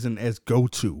music isn't as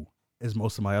go-to as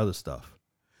most of my other stuff.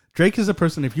 Drake is a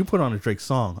person, if you put on a Drake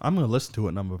song, I'm going to listen to it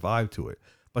and I'm going to vibe to it.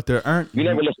 But there aren't... You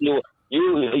never listen to it.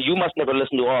 You must never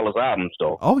listen to all his albums,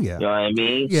 though. Oh, yeah. You know what I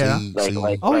mean? Yeah.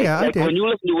 I did. When you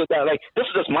listen to it, this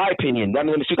is just my opinion. I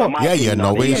mean, we ain't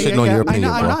shitting on your opinion,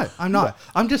 I'm not.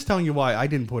 I'm just telling you why I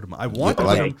didn't put him. I wanted to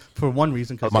put him for one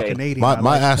reason, because he's Canadian.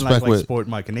 My aspect with sport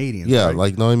my Canadians. Yeah, right?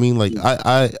 Like, know what I mean? Like,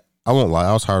 I won't lie.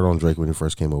 I was hard on Drake when he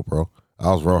first came out, bro. I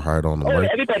was real hard on him. Oh, right?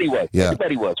 Everybody was. Yeah.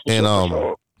 Everybody was. And,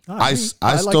 I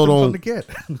still don't.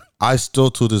 I still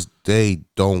to this day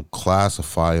don't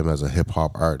classify him as a hip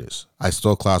hop artist. I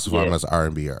still classify him as an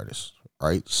R&B artist,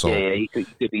 right? So he could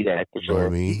be that for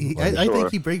sure. You know what I mean, I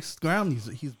think he breaks ground.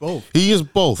 He's both. He is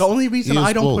both. The only reason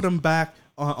I don't put him back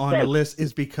on the list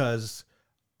is because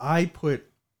I put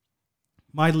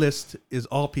my list is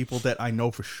all people that I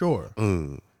know for sure.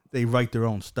 They write their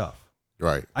own stuff.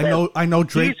 Right. I know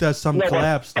Drake does some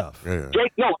collab stuff. Yeah.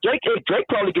 Drake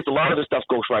probably gets a lot of this stuff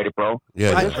ghostwrited, bro.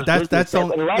 Yeah. A lot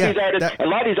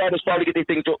of these artists probably get these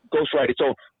things ghostwrited.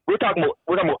 So we're talking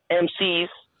about MCs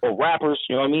or rappers,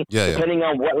 you know what I mean? Yeah. Depending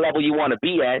on what level you want to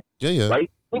be at. Yeah.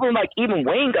 Right? Even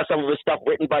Wayne got some of his stuff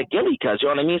written by Gilly, cuz, you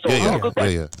know what I mean? So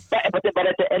But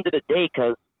at the end of the day,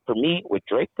 cuz, for me, with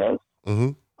Drake, cuz,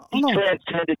 he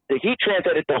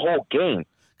transcended the whole game.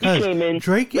 He came in.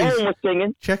 Drake was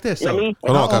singing. Check this out.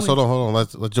 Hold on.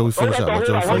 Let Joey finish up.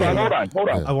 Hold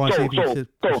on. I want to say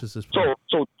this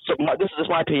is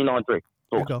my opinion on Drake.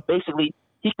 So basically,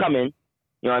 he come in.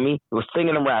 You know what I mean? He was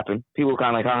singing and rapping. People were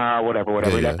kind of like, whatever.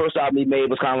 Yeah. That first album he made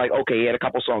was kind of like, okay, he had a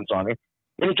couple songs on it.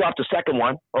 Then he dropped the second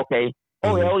one. Okay.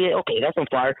 Okay, that's on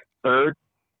fire. Third,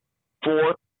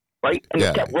 fourth, right? And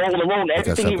he kept rolling.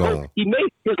 Everything he made,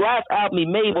 his last album he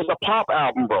made was a pop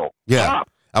album, bro. Yeah. Pop.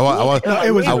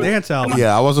 It was a dance album.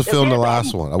 Yeah, I wasn't feeling the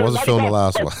last one.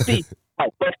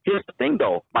 But here's the thing,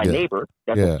 though. My neighbor,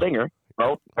 that's a singer,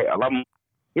 bro. I love him.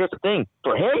 Here's the thing.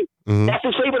 For him, that's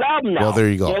his favorite album now. Well, there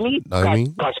you go. You know what I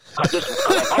mean? I love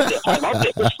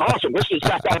this. This is awesome. This is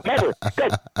that better.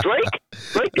 Drake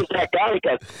is that guy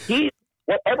because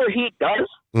whatever he does,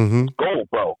 gold,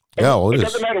 bro. And it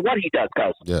doesn't matter what he does,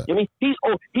 cuz. Yeah. I mean, he's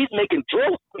making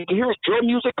drill. You can hear his drill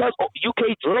music, cuz.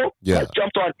 UK drill. Yeah. That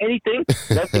jumps on anything.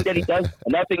 Another thing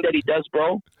that he does,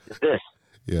 bro, is this.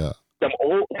 Yeah.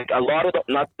 A lot of the,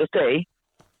 not to say,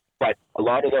 but a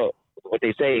lot of the, what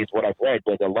they say is what I've read,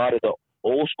 was a lot of the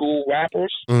old school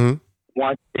rappers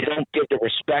they don't give the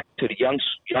respect to the young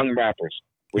rappers.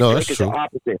 Drake is the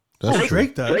opposite.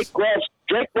 Drake does. Drake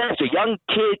grabs a young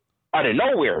kid out of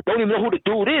nowhere. Don't even know who the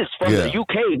dude is from the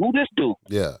UK. Who this dude?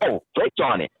 Yeah. Oh, Drake's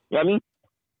on it. You know what I mean?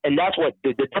 And that's what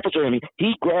the difference is. I mean,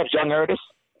 he grabs young artists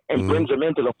and brings them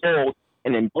into the fold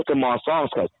and then puts them on songs,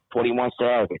 because 21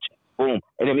 Savage, boom.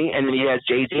 And then he has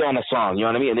Jay-Z on a song, you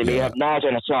know what I mean? And then they have Nas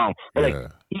on a song.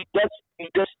 But he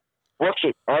just works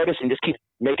with artists and just keeps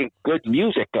making good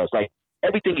music, cuz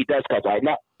everything he does, cuz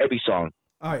not every song.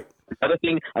 All right. Another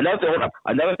thing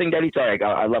that he does,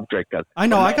 I love Drake, cuz. I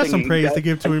know, I got some praise to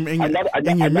give to him, and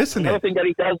you're missing it. Another thing that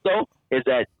he does, though, is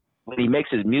that when he makes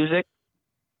his music,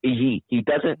 he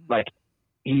doesn't,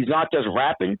 he's not just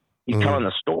rapping, he's telling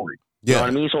a story. You know what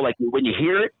I mean? So, when you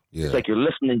hear it, it's like you're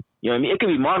listening. You know what I mean? It can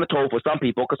be monotone for some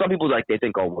people, because some people, they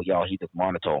think, oh, well, y'all, he's just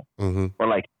monotone.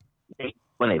 But,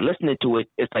 when they listening to it,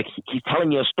 it's like he's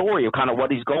telling you a story of kind of what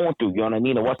he's going through, you know what I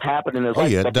mean, and what's happening in his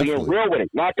life, but being real with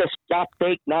it, not just stop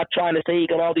fake, not trying to say he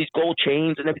got all these gold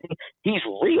chains and everything. He's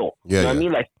real. You know what I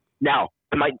mean? Now,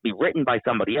 it might be written by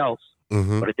somebody else,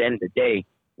 but at the end of the day,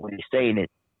 when he's saying it,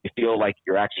 you feel like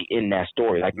you're actually in that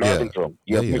story, like Melvin's Room.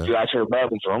 You actually heard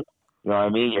Melvin's Room. You know what I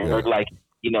mean? You heard like,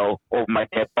 you know, Over My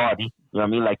Dead Body. You know what I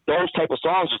mean? Like those type of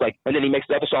songs, just like, and then he makes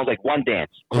other songs like One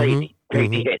Dance, crazy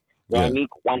hit. You know what I mean?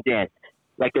 One Dance,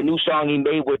 like the new song he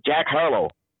made with Jack Harlow,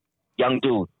 young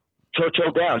dude,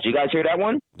 Churchill Downs. You guys hear that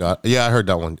one? Yeah, I heard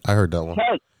that one. That's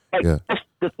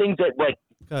the things that like.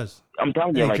 Because I'm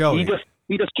telling you, like Joey,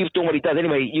 he just keeps doing what he does.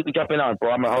 Anyway, you can jump in on,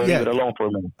 bro. I'll leave it alone for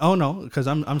a minute. Oh no, because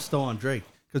I'm still on Drake.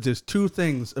 Because there's two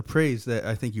things of praise that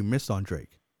I think you missed on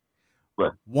Drake.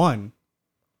 What? One,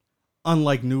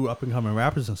 unlike new up and coming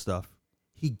rappers and stuff,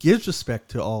 he gives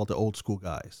respect to all the old school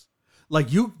guys.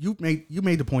 Like you made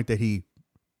the point that he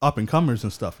up and comers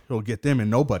and stuff, he'll get them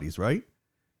and nobodies, right?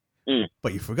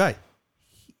 But you forgot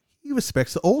he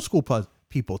respects the old school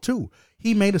people too.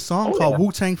 He made a song called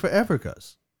Wu-Tang Forever,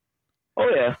 cuz. Oh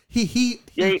yeah. He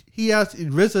asked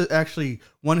RZA. Actually,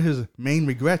 one of his main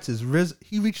regrets is RZA.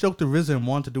 He reached out to RZA and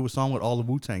wanted to do a song with all of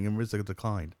Wu-Tang, and RZA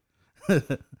declined.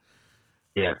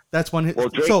 Yeah, that's one. Well,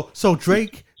 Drake, so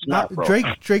Drake,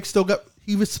 Drake still got.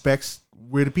 He respects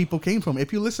where the people came from.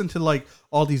 If you listen to like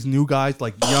all these new guys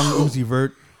like Young Uzi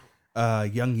Vert,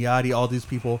 Young Yachty, all these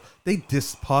people, they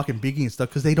diss Pac and Biggie and stuff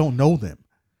because they don't know them,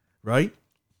 right?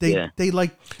 They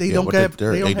don't get.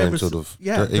 They're ignorant to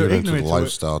the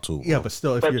lifestyle too. Yeah, but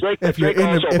still, if you're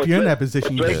in that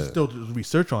position, you can still do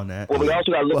research on that. Well, we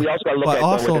also got to look at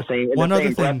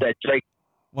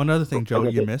one other thing, Joe,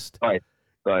 you missed. All right.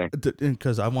 Go ahead.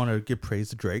 Because I want to give praise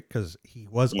to Drake because he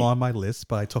was on my list,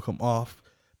 but I took him off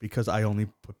because I only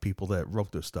put people that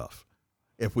wrote their stuff.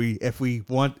 If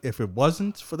it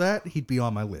wasn't for that, he'd be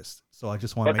on my list. So I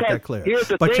just want to make that clear.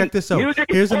 But check this out.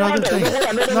 Here's another thing. No.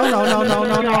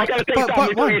 I gotta say something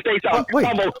before you say something. Wait.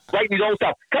 Write these own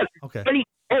stuff. Because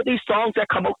all these songs that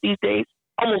come out these days,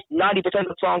 almost 90% of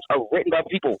the songs are written by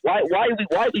people. Why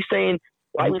are we saying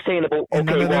about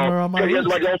okay, well, he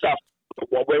doesn't write his own stuff.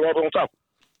 Well, we're all own stuff.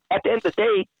 At the end of the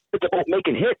day, it's about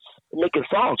making hits, making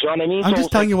songs. You know what I mean? I'm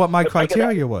just telling you what my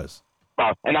criteria was.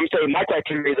 And I'm saying my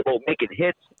criteria is about making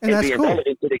hits and being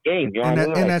relevant to the game. You know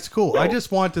and that's cool. So, I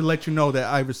just wanted to let you know that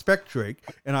I respect Drake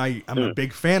and I'm a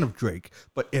big fan of Drake.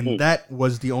 But that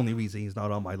was the only reason he's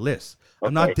not on my list.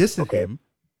 I'm not dissing him.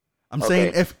 I'm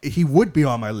saying if he would be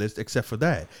on my list except for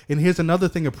that. And here's another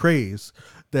thing of praise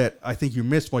that I think you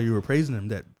missed while you were praising him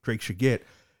that Drake should get.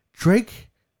 Drake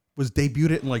was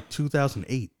debuted in like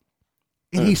 2008.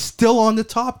 And he's still on the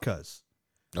top, cuz.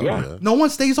 No one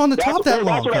stays on the top that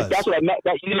long. That's what I meant.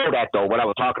 You know that though. What I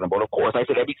was talking about, of course. I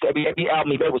said every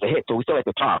album he made was a hit, so he's still at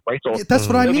the top, right? So that's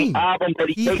what I mean.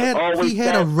 He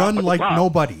had a run like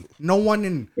nobody. No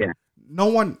one.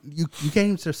 You can't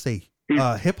even just say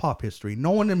hip hop history.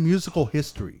 No one in musical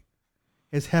history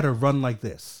has had a run like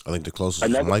this. I think the closest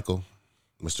is Michael,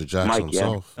 Mr. Jackson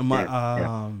himself.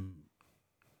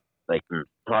 Like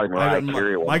probably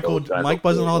Mike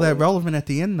wasn't all that relevant at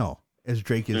the end though, as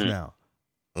Drake is now.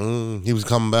 He was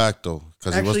coming back though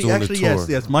because he was doing the tour.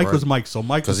 Yes, Mike was Mike, so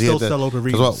Mike was still sell out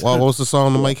arenas. What was the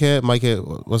song that Mike had?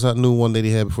 What's that new one that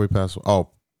he had before he passed?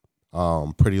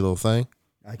 Pretty Little Thing.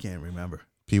 I can't remember.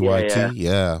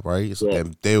 PYT, right. So,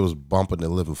 and they was bumping the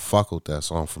living fuck with that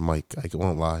song from Mike. I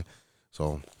won't lie.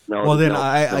 So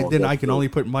I can only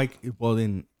put Mike. Well,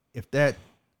 then if that,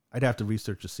 I'd have to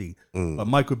research to see. But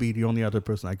Mike would be the only other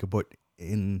person I could put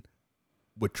in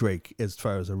with Drake as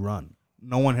far as a run.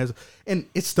 No one has, and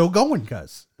it's still going,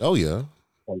 cuz. Oh yeah.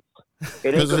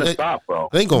 It ain't gonna stop, bro.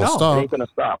 It ain't gonna stop. It ain't gonna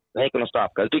stop. It ain't gonna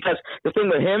stop, because the thing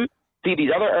with him, see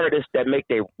these other artists that make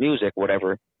their music,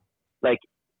 whatever, like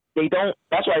they don't.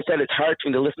 That's why I said it's hard for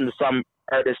me to listen to some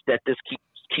artists that just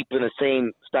keeping the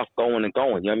same stuff going and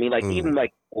going. You know what I mean? Like even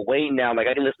like Wayne now, like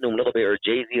I can listen to him a little bit, or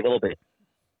Jay-Z a little bit.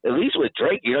 At least with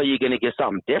Drake, you know, you're going to get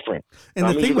something different. And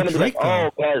the thing with Drake, you know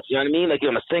what I mean? Like,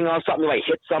 you're going to sing on something, like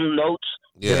hit some notes.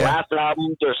 Yeah. The last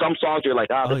album, there's some songs you're like,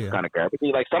 this is kind of garbage.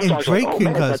 Like, some songs Drake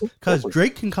because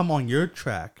Drake can come on your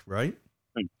track, right?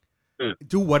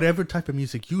 Do whatever type of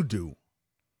music you do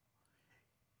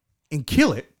and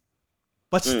kill it,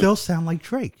 but still sound like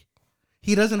Drake.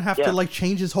 He doesn't have to, like,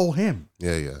 change his whole hymn.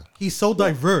 Yeah. He's so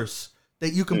diverse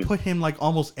that you can put him, like,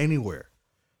 almost anywhere.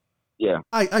 Yeah,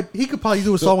 he could probably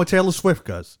do a song with Taylor Swift,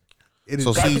 cuz. He could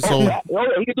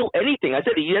do anything. I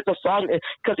said he has a song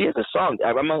because he has a song.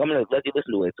 I'm gonna let you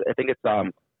listen to it. I think it's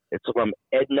from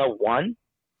Edna One.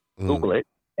 Google it,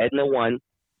 Edna One.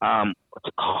 What's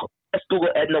it called? Let's Google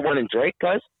Edna One and Drake,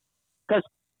 because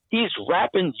he's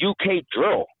rapping UK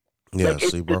drill. Yeah, like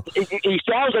see, bro. He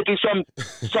sounds like he's from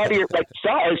Saudi,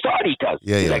 Saudi, cuz.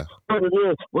 Yeah. Like,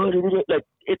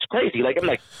 it's crazy. Like I'm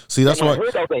like. See, that's why.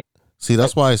 See,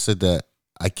 that's why I said that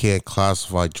I can't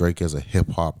classify Drake as a hip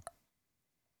hop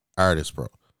artist, bro.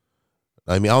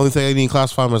 I mean, I don't think I even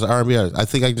classify him as an R&B artist. I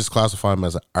think I just classify him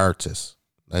as an artist.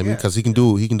 I mean, because he can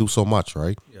do so much,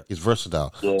 right? Yeah. He's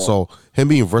versatile. Yeah. So him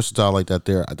being versatile like that,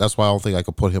 that's why I don't think I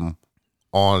could put him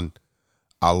on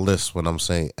a list when I'm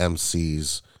saying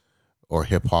MCs or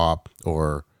hip hop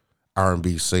or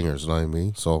R&B singers. You know what I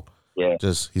mean? So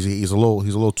just he's a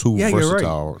little too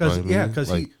versatile. You're right.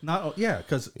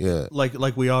 Because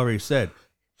like we already said,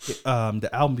 the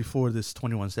album before this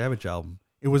 21 Savage album,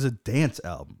 it was a dance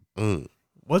album.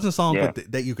 Wasn't a song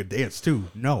that you could dance to.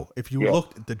 No, if you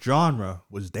looked, the genre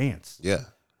was dance. Yeah.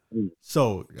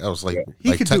 So that was like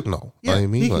techno. I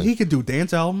mean, he could do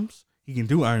dance albums. He can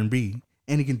do R&B,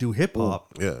 and he can do hip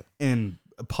hop. Yeah. And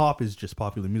pop is just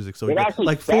popular music. So actually,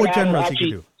 like 4 genres he can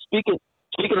do.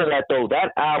 Speaking of that though,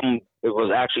 that album, it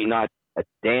was actually not a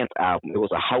dance album. It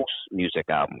was a house music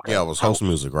album. Yeah, it was house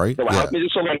music, right? So house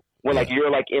music. So like when like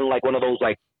you're like in like one of those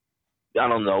like, I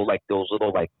don't know, like those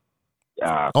little like.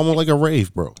 Almost like a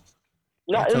rave, bro.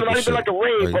 Not even like a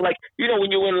rave, but like, you know, when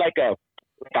you're in like a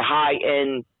high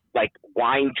end like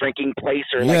wine drinking place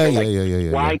or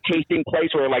wine tasting place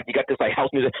where like you got this like house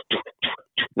music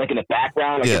like in the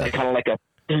background, like it's kind of like a.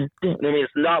 I mean,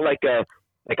 it's not like a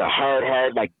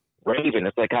hard like raving.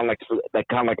 It's like kind of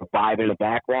like a vibe in the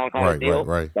background kind of deal.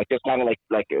 Right. Like just kind of like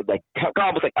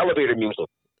almost like elevator music.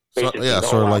 Sort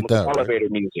of like that. Elevator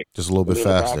music, just a little bit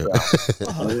faster.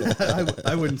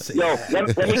 I wouldn't say. Yo, let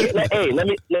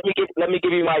me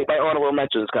give you my honorable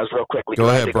mentions, guys, real quickly. Go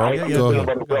ahead, bro. Go ahead.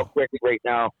 Real quickly right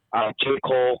now. J.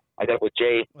 Cole. I got it with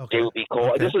J. Okay. J would be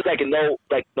Cole. Okay. This is like in no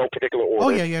particular order. Oh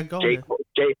yeah. Go ahead.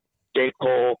 J.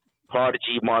 Cole,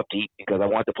 Prodigy, Mobb Deep, because I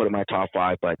wanted to put him in my top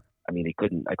 5, but I mean I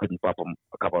couldn't bump him.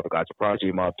 A couple other guys. So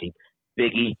Prodigy, Mobb Deep,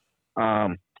 Biggie.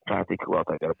 Trying to think who else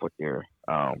I got to put there.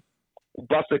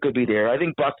 Busta could be there. I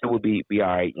think Busta would be all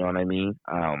right. You know what I mean?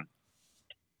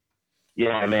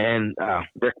 Yeah, man.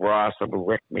 Rick Ross.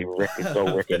 Maybe Rick is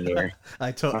so Rick in there.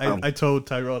 I told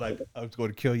Tyrone I was going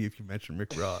to kill you if you mentioned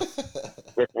Rick Ross.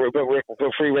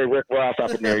 Freeway Rick Ross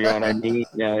up in there. You know what I mean? You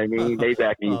know what I mean?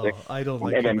 Maybach music. I don't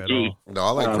like him at all. No, I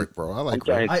like Rick, bro. I like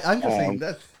Rick. I'm just saying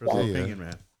that's personal opinion,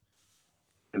 man.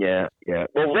 Yeah.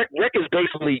 Well, Rick is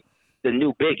basically the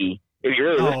new Biggie. If you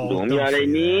really listen to him, you know what I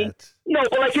mean? That. No,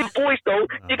 but like his voice though,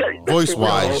 you got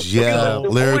voice-wise, yeah.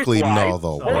 Lyrically, no,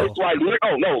 though. Voice-wise,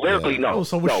 lyrically, no. Oh,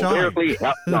 so was Shine. Lyrically,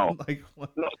 no.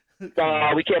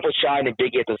 We can't put Shine and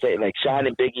Biggie at the same. Like Shine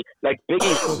and Biggie, like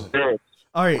Biggie.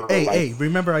 All right, hey.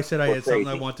 Remember, I said I had something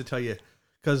I want to tell you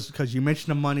because you mentioned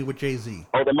the money with Jay-Z.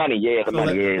 Oh, the money, yeah, the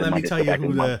money. Let me tell you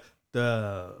who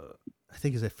the I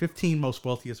think is the 15 most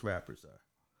wealthiest rappers are.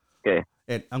 Okay.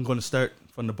 And I'm going to start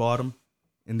from the bottom.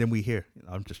 And then we hear.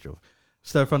 I'm just joking.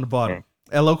 Start from the bottom.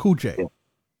 LL Cool J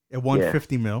at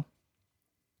 150 mil.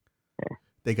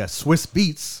 They got Swiss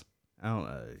Beats. I don't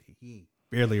know. He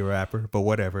barely a rapper, but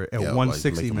whatever. At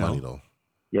 160 mil. Money,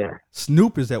 yeah.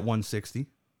 Snoop is at 160.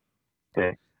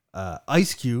 Okay.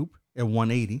 Ice Cube at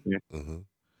 180. Yeah. Mm-hmm.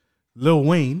 Lil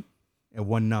Wayne at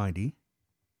 190.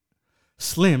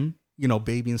 Slim,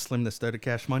 Baby and Slim that started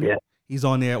Cash Money. Yeah. He's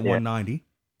on there at 190.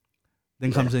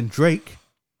 Then comes in Drake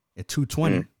at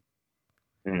 220.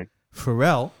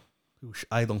 Pharrell, who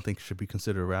I don't think should be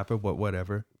considered a rapper, but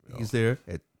whatever. No. He's there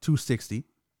at 260.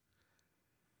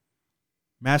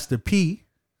 Master P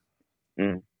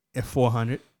at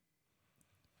 400.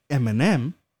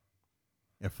 Eminem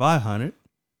at 500.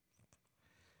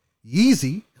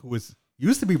 Yeezy, who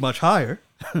used to be much higher,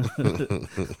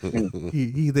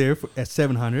 he there at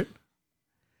 700.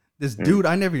 This dude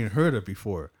I never even heard of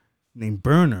before, named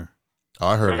Burner. Oh,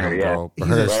 I heard him, bro.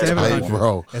 He's at 700.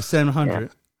 Bro. At 700. Yeah.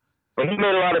 But he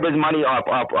made a lot of his money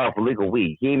off legal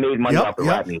weed. He made money off the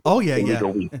rap music. Oh, yeah.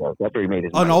 Legal weed, so that's where he made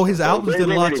his money. Oh, no, his albums did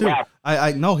a lot, too.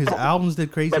 I know his albums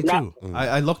did crazy, too.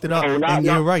 I looked it up, and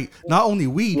you're right. Not only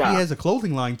weed, he has a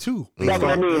clothing line, too. That's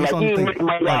what I mean. Like, he makes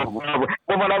money off.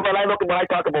 But when I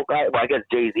talk about guys, I guess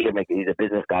Jay-Z, he's a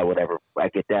business guy, whatever. I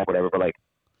get that, whatever. But, like,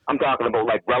 I'm talking about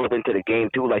like relevant to the game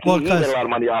too. Like he made a lot of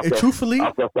money off. Truthfully,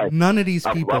 none of these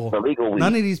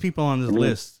people on this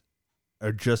list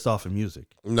are just off of music.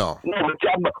 No,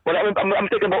 but I'm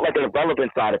thinking about like the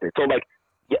relevant side of it. So like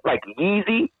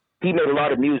Yeezy, he made a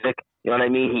lot of music. You know what I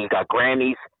mean? He got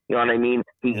Grammys. You know what I mean?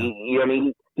 You know what I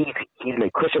mean? He's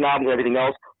made Christian albums and everything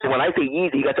else. So when I say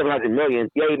Yeezy, he got 700 million.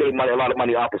 Yeah, he made a lot of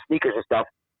money off of sneakers and stuff.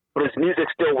 But his music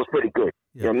still was pretty good.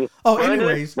 Yeah. You know what I mean? Oh,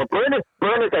 anyways. Well,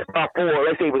 Burner's at top 4.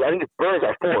 Let's say, I think Burner's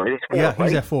at 4. He's 4, yeah, right?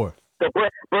 He's at 4. So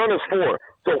Burner's 4.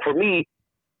 So for me,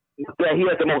 he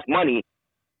has the most money,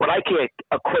 but I can't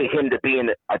equate him to being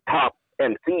a top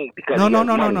MC because no. You know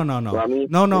what I mean?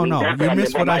 No. You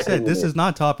missed what I said. This is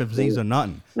not top MCs or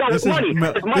nothing. No, this it's money.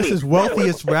 This is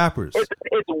wealthiest rappers.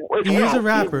 He is a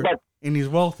rapper and he's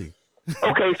wealthy.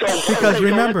 Okay, so because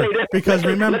remember, let's say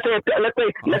hold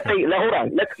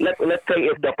on. Let's say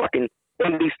if the fucking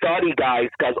one of these Saudi guys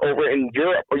goes over in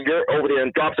Europe or you're over there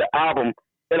and drops an album,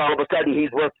 and all of a sudden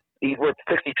he's worth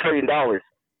 $60 trillion. All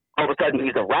of a sudden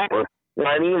he's a rapper. You know what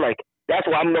I mean? Like that's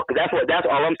what I'm looking. That's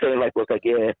all I'm saying. Like was like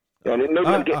yeah. You know, maybe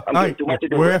I'm getting too much to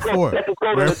do. We're at 4.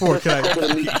 We're at 4. Can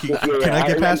I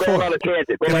get past 4?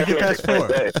 Can I get past 4?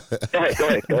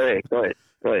 Go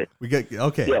ahead. We get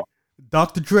okay. Yeah.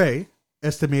 Dr. Dre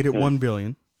estimated $1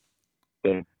 billion.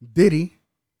 Yeah. Diddy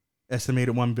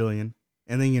estimated $1 billion,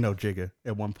 and then Jigga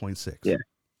at 1.6.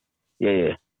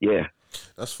 Yeah.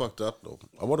 That's fucked up though.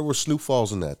 I wonder where Snoop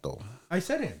falls in that though. I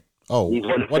said him. Oh,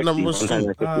 what number was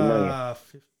Snoop? 15,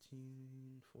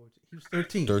 14. He was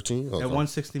 13. 13 at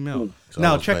 160 mil. So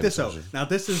now check this out. Now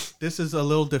this is a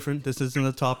little different. This isn't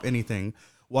the top anything.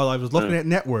 While I was looking at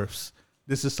net worths,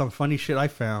 this is some funny shit I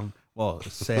found. Well,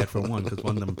 it's sad for one because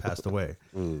one of them passed away.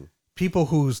 People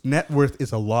whose net worth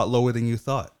is a lot lower than you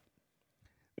thought.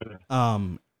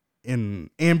 In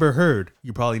Amber Heard,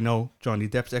 you probably know Johnny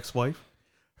Depp's ex-wife.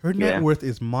 Her net worth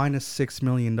is minus $6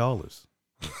 million.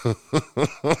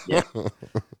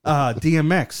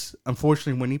 DMX,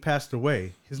 unfortunately, when he passed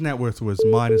away, his net worth was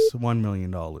minus $1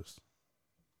 million.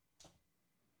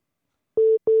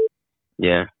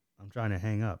 Yeah. I'm trying to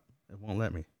hang up. It won't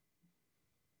let me.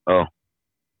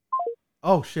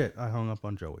 Oh, shit. I hung up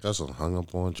on Joey. That's what hung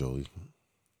up on Joey.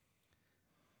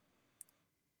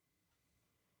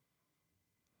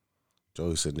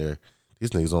 Joey sitting there.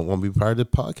 These niggas don't want to be part of the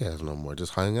podcast no more.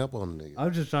 Just hang up on the niggas.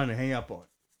 I'm just trying to hang up on.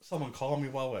 Someone called me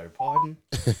while we were podding.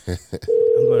 I'm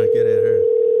going to get at her.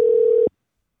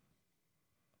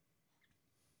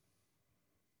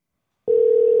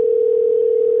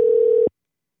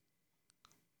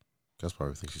 That's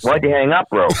probably what she's Why'd you hang up,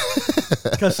 bro?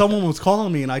 Because someone was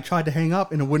calling me and I tried to hang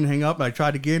up and it wouldn't hang up. And I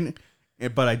tried again,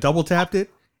 but I double tapped it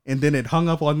and then it hung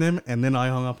up on them and then I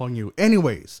hung up on you.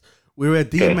 Anyways, we were at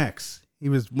DMX. He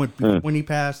was when he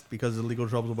passed because of legal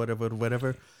troubles or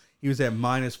whatever. He was at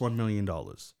minus $1 million.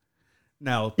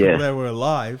 Now, people that were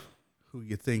alive, who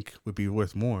you think would be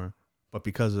worth more, but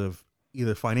because of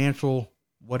either financial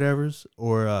whatevers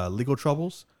or legal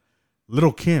troubles,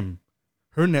 Little Kim,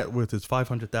 her net worth is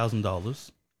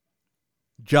 $500,000.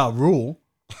 Ja Rule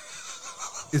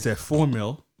is at $4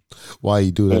 million. Why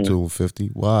you do that to him, 50?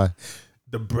 Why?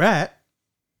 The Brat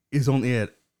is only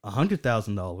at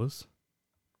 $100,000.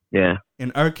 Yeah.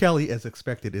 And R. Kelly, as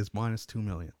expected, is minus $2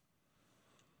 million.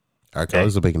 R.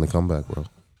 Kelly's making a comeback, bro.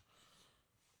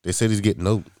 They said he's getting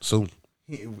out soon.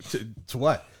 To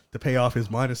what? To pay off his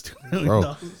minus $2 million.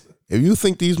 Bro, if you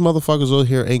think these motherfuckers over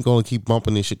here ain't gonna keep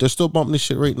bumping this shit, they're still bumping this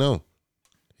shit right now.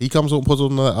 He comes up and puts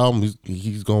on another album,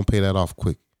 he's gonna pay that off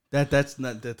quick. That's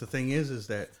not that. The thing is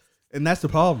that, and that's the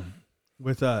problem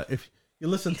with if you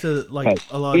listen to like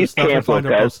a lot of stuff and find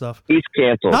out stuff. He's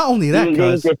canceled. Not only that,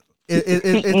 because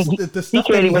it's the stuff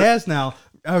that he has now.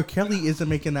 R. Kelly isn't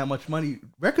making that much money.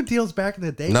 Record deals back in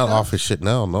the day, not off his shit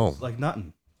now, no, like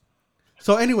nothing.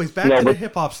 So, anyways, back to the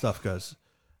hip hop stuff, guys.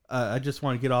 I just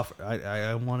want to get off.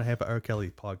 I want to have an R. Kelly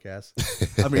podcast.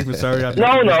 I'm even sorry. No.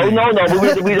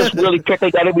 We just really quickly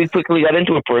got it. We quickly got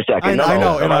into it for a second. I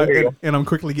know, and I'm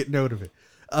quickly getting out of it.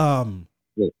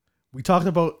 We talked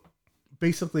about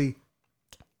basically.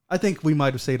 I think we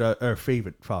might have said our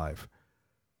favorite 5.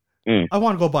 I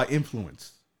want to go by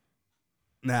influence.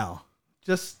 Now,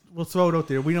 we'll throw it out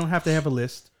there. We don't have to have a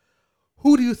list.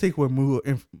 Who do you think were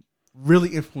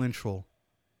really influential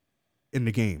in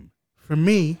the game? For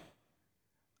me,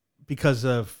 because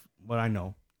of what I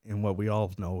know and what we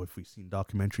all know if we've seen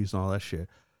documentaries and all that shit,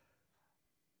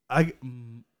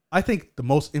 I think the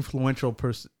most influential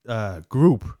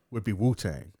group would be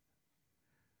Wu-Tang,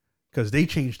 because they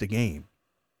changed the game.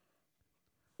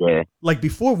 Yeah. Like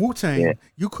before Wu-Tang,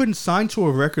 you couldn't sign to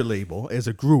a record label as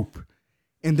a group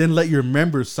and then let your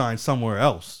members sign somewhere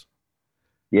else.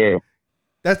 Yeah.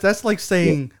 That's like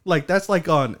saying that's like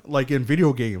on like in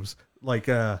video games, like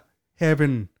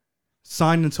having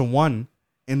signed into one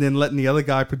and then letting the other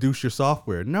guy produce your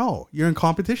software. No, you're in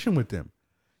competition with them.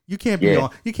 You can't be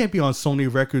on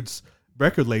Sony Records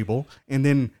record label and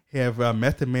then have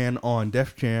Method Man on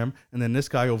Def Jam and then this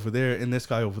guy over there and this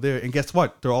guy over there. And guess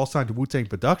what? They're all signed to Wu-Tang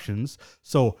Productions.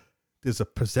 So there's a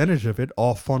percentage of it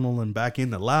all funneling back in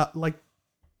the lab. Like,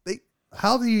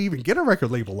 how do you even get a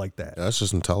record label like that? That's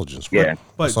just intelligence. Bro. Yeah.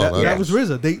 But that was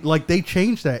RZA. They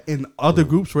changed that and other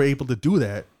groups were able to do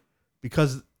that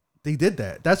because they did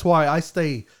that. That's why I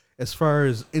stay as far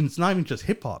as, and it's not even just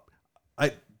hip hop.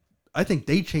 I think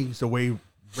they changed the way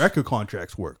record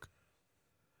contracts work.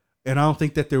 And I don't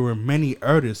think that there were many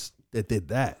artists that did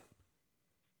that.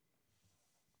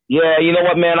 Yeah, you know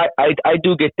what, man? I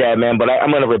do get that, man. But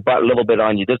I'm gonna rebut a little bit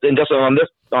on you. Just on this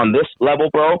level,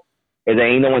 bro, is there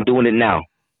ain't no one doing it now.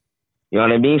 You know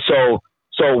what I mean? So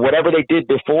whatever they did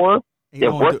before,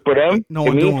 it worked for them. No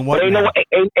one doing what? Ain't no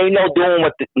doing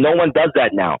what. No one does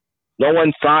that now. No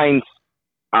one signs,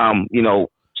 you know,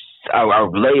 a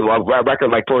label, a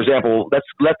record. Like, for example, let's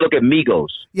look at Migos.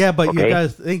 Yeah, but you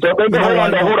guys think. So hold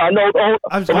on. No, what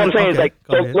I'm saying is like,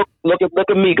 so look at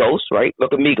Migos, right?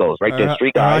 Look at Migos, right? There's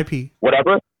three guys,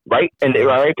 whatever, right? And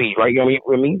R.I.P., right? You know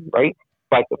what I mean, right?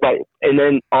 But and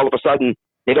then all of a sudden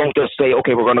they don't just say,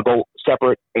 okay, we're gonna go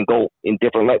separate and go in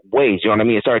different ways. You know what I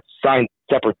mean? It starts signing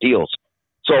separate deals.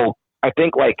 So I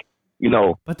think, like, you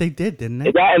know, but they did, didn't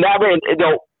they?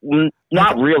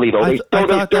 Not really though. They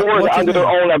still were under their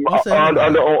own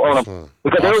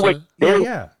because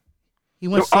he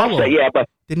went solo. Offset, yeah, but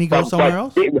didn't he go somewhere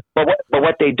else? But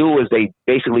what they do is they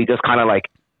basically just kind of like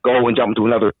go and jump into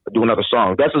another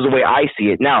song. That's just the way I see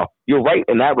it. Now you're right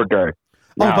in that regard.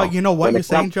 Now, but you know what you're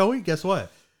saying, Joey? Guess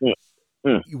what?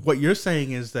 What you're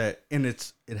saying is that, and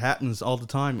it happens all the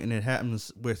time, and it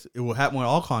will happen with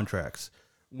all contracts.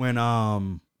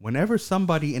 Whenever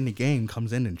somebody in the game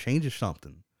comes in and changes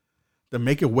something, to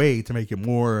make it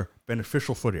more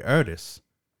beneficial for the artists,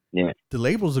 the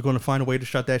labels are going to find a way to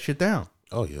shut that shit down.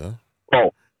 Oh yeah.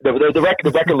 Oh, the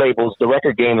record labels, the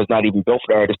record game is not even built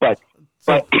for the artists.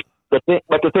 But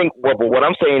the thing, what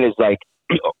I'm saying is like,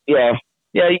 yeah,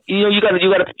 you know, you got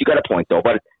a point though,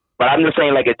 but I'm just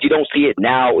saying, like, you don't see it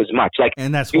now as much. Like,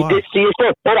 and that's you did see it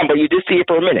for but you did see it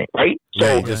for a minute, right?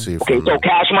 So you did see it for a minute. So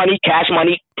Cash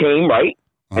Money came, right?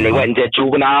 And they went and did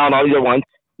Juvenile and all the other ones.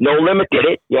 No Limit did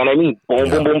it, you know what I mean? Boom,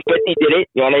 boom, boom, 50 did it,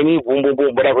 you know what I mean? Boom, boom,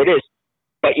 boom, whatever it is.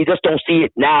 But you just don't see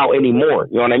it now anymore,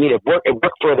 you know what I mean? It worked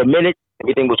for the minute,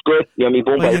 everything was good, you know what I mean?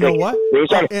 Boom, but you know what?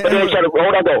 But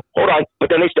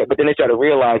then they started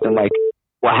realizing, like,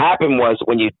 what happened was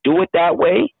when you do it that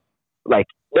way, like,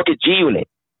 look at G-Unit.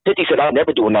 50 said, I'll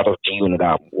never do another G-Unit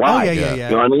album. Why? Oh, yeah. You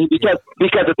know what I mean? Because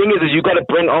the thing is you got to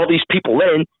bring all these people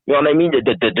in, you know what I mean,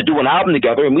 to do an album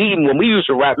together. And when we used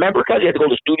to rap, remember, because you had to go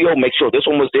to the studio, make sure this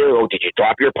one was there, or did you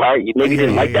drop your part? You maybe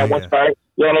didn't like that one part.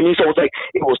 You know what I mean? So it's like,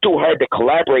 it was too hard to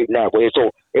collaborate in that way.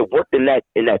 So it worked in that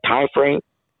time frame.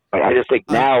 But I just think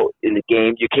now in the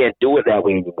game, you can't do it that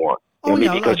way anymore. Oh,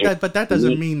 yeah, but that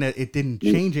doesn't mean that it didn't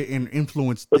change it and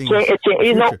influence things. I'm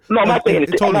not saying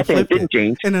it didn't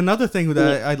change. And another thing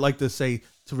that I'd like to say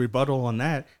to rebuttal on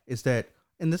that is that,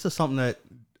 and this is something that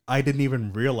I didn't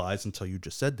even realize until you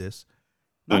just said this,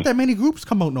 not that many groups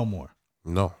come out no more.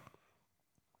 No.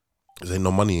 There ain't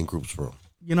no money in groups, bro.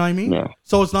 You know what I mean? Yeah.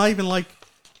 So it's not even like,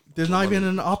 there's not even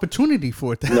an opportunity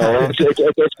for it to happen. No,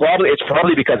 it's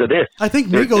probably because of this. I think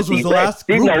Migos was the last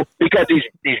group. No, because these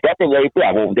record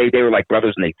labels, they were like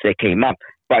brothers and they came up.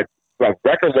 But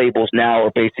record labels now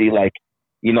are basically like,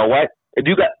 you know what? If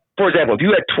you got, for example, if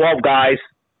you had 12 guys,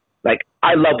 like,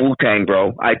 I love Wu-Tang,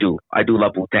 bro. I do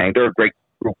love Wu-Tang. They're a great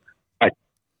group. But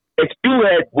if you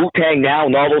had Wu-Tang now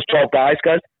and all those 12 guys,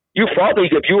 cuz you probably,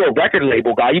 if you were a record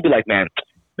label guy, you'd be like, man,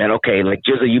 okay, like,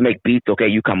 Jizza, you make beats, okay,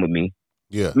 you come with me.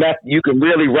 Yeah. Meth, you can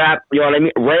really rap, you know what I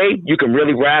mean? Ray, you can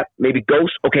really rap. Maybe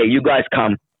Ghost, okay, you guys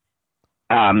come.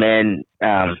 Man.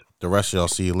 The rest of y'all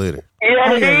see you later. You know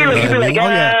what I mean? You'd be like, you know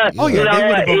what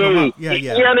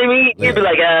I mean? You'd be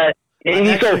like,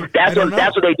 so that's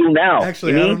what they do now.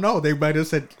 Actually, I don't know. They might have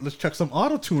said, let's chuck some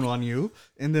auto-tune on you,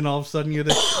 and then all of a sudden you're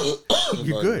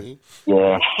good.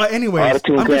 Yeah. But anyways,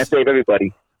 auto-tune can't save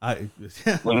everybody. I know,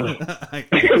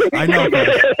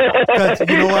 because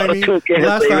you know what I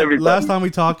mean. Last time we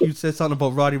talked, you said something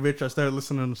about Roddy Ricch. I started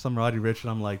listening to some Roddy Ricch,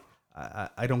 and I'm like,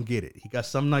 I don't get it. He got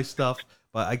some nice stuff,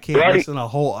 but I can't listen to a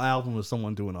whole album with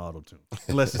someone doing auto tune.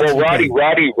 Unless it's Roddy is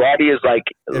like,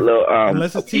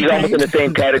 unless it's he's almost in the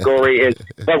same category as,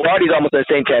 but Roddy's almost in the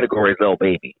same category as Lil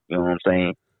Baby. You know what I'm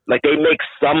saying? Like, they make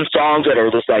some songs that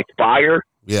are just like fire,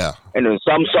 and then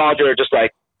some songs that are just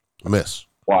like miss.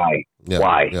 Why? Yeah.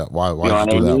 Why? Yeah. Why? You know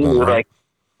what I mean? That, like,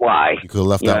 why? You could have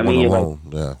left that one alone.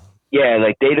 Like, yeah,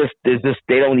 like they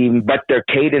don't even. But their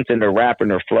cadence and their rap and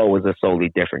their flow is just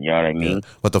totally different. You know what I mean? Yeah.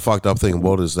 But the fucked up thing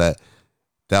about it is that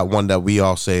one that we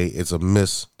all say is a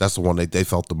miss. That's the one they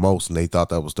felt the most, and they thought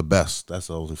that was the best. That's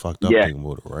the only fucked up thing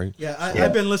about it, right? Yeah,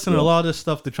 I've been listening to a lot of this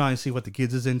stuff to try and see what the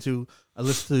kids is into. I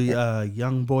listened to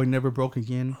Young Boy Never Broke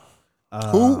Again.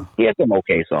 Who? He has some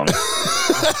okay songs.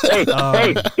 hey,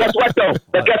 guess what though?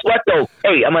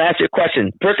 Hey, I'm gonna ask you a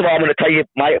question. First of all, I'm gonna tell you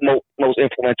my most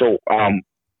influential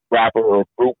rapper or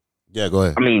group. Yeah, go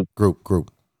ahead. I mean, group.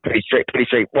 Pretty straight.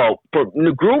 Well, for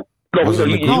the group,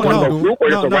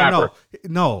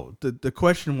 No. The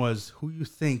question was who you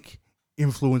think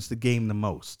influenced the game the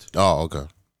most. Oh, okay.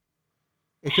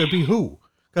 It could be who.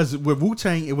 Because with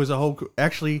Wu-Tang, it was a whole...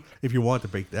 Actually, if you want to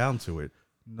break down to it,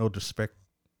 no disrespect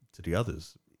to the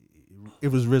others, it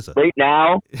was RZA. Right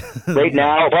now, if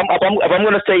I'm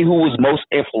going to say who was most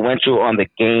influential on the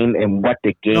game and what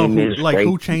the game is, like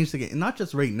who changed the game, not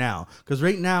just right now, because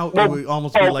right now it would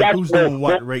almost be like who's doing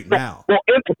what right now. Well,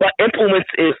 influence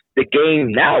is the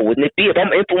game now, wouldn't it be? If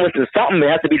I'm influencing something,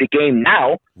 it has to be the game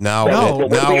now. Now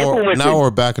or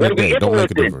back in the day, don't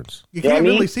make a difference. You can't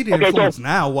really see the influence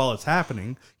now while it's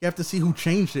happening. You have to see who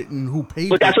changed it and who paved it.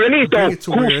 But that's what I mean.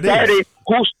 So who started?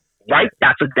 Right?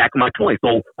 That's exactly my point.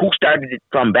 So who started it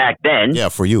from back then? Yeah,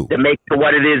 for you. To make it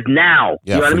what it is now.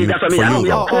 Yeah, you know what I mean? That's what I mean. I don't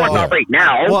mean not right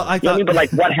now. Well, I thought, but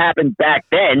like what happened back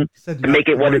then to make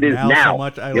it what it is now.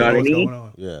 So you know what I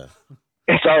mean? Yeah.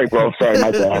 Sorry, bro. Sorry, my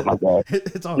bad.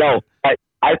 It's all no, I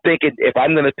think if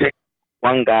I'm gonna pick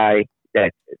one guy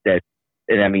that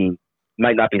and I mean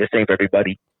might not be the same for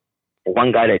everybody, but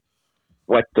one guy that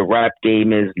what the rap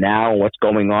game is now, what's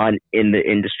going on in the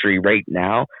industry right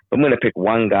now. If I'm going to pick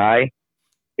one guy,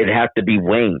 it'd have to be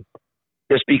Wayne.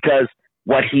 Just because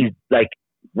what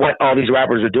all these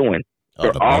rappers are doing.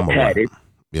 They're all tatted.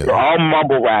 Yeah. They're all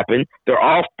mumble rapping. They're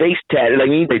all face tatted. I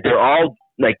mean, they're all,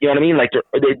 like, you know what I mean? Like,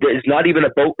 it's not even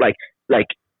about, like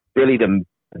really the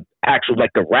actual,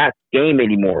 like, the rap game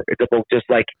anymore. It's about just,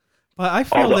 like, but I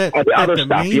feel that the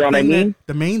stuff, you know what I mean?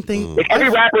 The main thing... Like every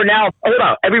rapper now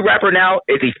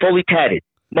is he fully tatted.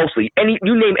 Mostly.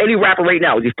 You name any rapper right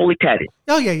now, is he fully tatted?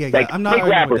 Oh, yeah. Like, I'm not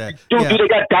arguing with that. Dude, they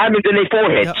got diamonds in their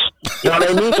foreheads. Yep. You know what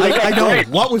I mean? So I know.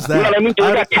 What was that? You know what I mean?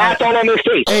 They got tats on their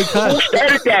face. Hey, who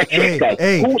started that shit?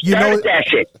 Who started that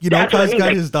shit? You know Cuz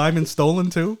got his diamonds stolen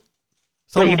too?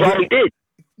 So he probably did.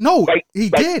 No, he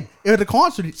did. At the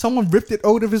concert, someone ripped it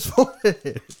out of his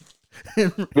forehead. Yeah,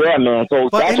 man. So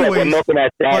that's what I'm looking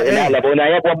at that level. And I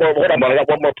have one more. Hold on, I got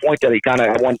one more point that he kind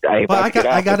of.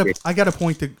 I got a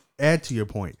point to add to your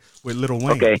point with Lil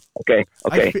Wayne. Okay.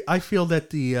 I feel that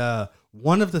the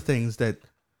one of the things that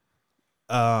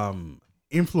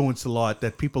influenced a lot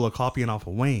that people are copying off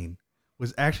of Wayne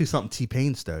was actually something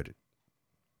T-Pain started.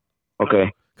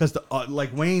 Okay. Because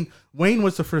like Wayne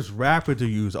was the first rapper to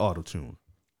use autotune.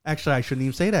 Actually, I shouldn't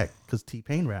even say that because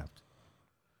T-Pain rapped.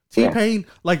 T-Pain,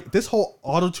 like this whole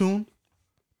auto-tune,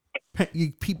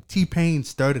 T-Pain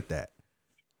started that.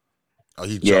 Oh,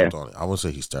 he jumped on it. I wouldn't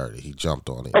say he started. He jumped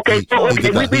on it. Okay, he did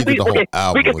the whole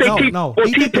album.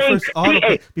 He did the first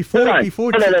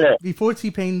auto before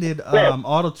T-Pain did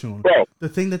auto-tune. The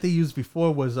thing that they used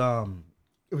before was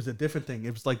it was a different thing.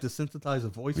 It was like the synthesizer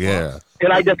voice. Yeah.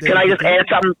 Can I just add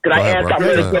something? Can I add something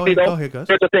really quickly though? Here's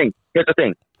the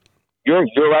thing.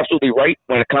 You're absolutely right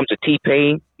when it comes to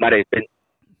T-Pain. Might have been.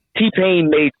 T-Pain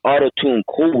made auto-tune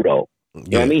cool, though. You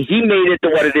know what I mean? He made it to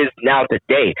what it is now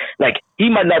today. Like, he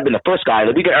might not have been the first guy.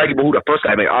 Like, we can argue about who the first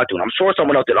guy made auto-tune. I'm sure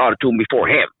someone else did auto-tune before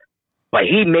him. But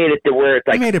he made it to where it's,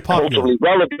 like, culturally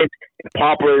relevant and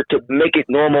popular to make it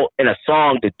normal in a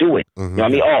song to do it. Mm-hmm. You know what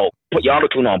I mean? Oh, put your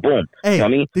auto-tune on, boom. Hey, you know what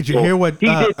I mean? Did you hear what... He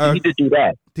did do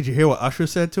that. Did you hear what Usher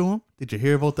said to him? Did you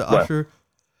hear about the Usher...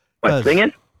 What,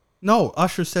 singing? No,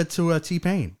 Usher said to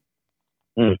T-Pain.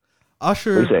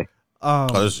 Usher...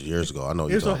 this is years ago. I know.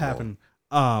 Here's what happened.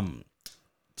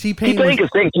 T-Pain can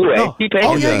sing too, eh? T-Pain.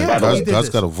 Oh yeah. That's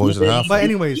got a voice and a half. But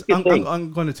anyways,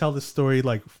 I'm going to tell this story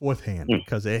like fourth hand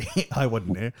because I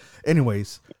wasn't there.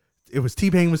 Anyways, it was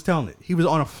T-Pain was telling it. He was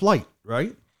on a flight,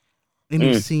 right? And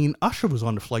he seen Usher was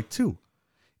on the flight too,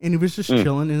 and he was just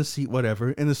chilling in a seat,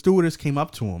 whatever. And the stewardess came up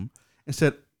to him and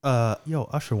said, "Yo,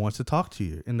 Usher wants to talk to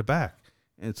you in the back."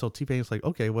 And so T-Pain was like,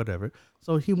 "Okay, whatever."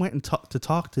 So he went and talk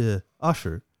to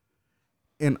Usher.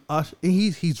 And Usher,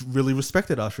 he's really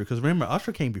respected Usher because remember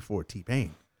Usher came before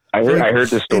T-Pain. I heard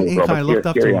this story. And he kind of looked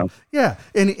up to him. Yeah,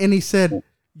 and he said,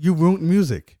 "You ruined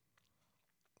music."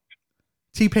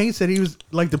 T-Pain said he was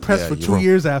like depressed for 2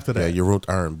 years after that. Yeah, you ruined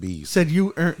R&B. Said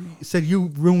you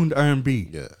ruined R&B.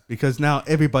 Yeah, because now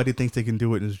everybody thinks they can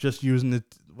do it and is just using it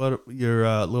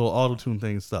your little auto-tune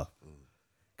thing and stuff.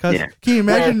 Because can you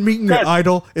imagine meeting your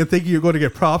idol and thinking you're going to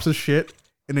get props and shit?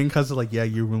 And then Cuz is like, yeah,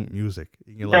 you ruined music.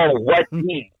 And you're like,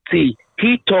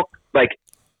 he took, like,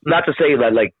 not to say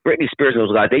that, like, Britney Spears and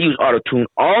those guys, they use auto-tune.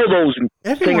 All those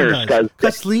singers,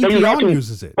 because Celine Dion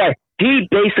uses it. Right. He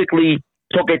basically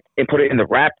took it and put it in the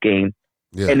rap game,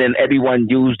 and then everyone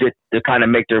used it to kind of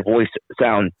make their voice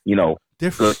sound,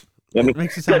 different. You know what I mean?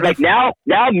 Makes it sound like different.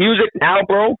 now music now,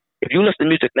 bro, if you listen to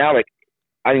music now, like,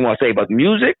 I don't even want to say, but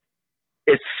music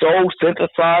is so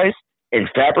synthesized and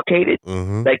fabricated.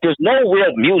 Like, there's no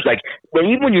real music. Like,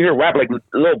 even when you hear rap, like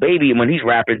Lil Baby, when he's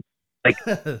rapping, Like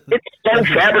it's so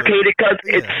fabricated because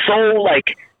it's so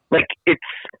like it's.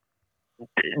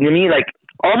 You know, like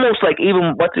almost like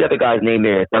even what's the other guy's name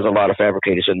there? Does a lot of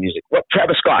fabricated music. What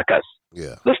Travis Scott does?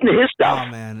 Yeah. Listen to his stuff.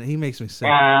 Oh man, he makes me sick.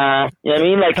 You know what I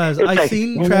mean? Like because I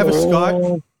seen Travis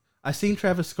Scott. I seen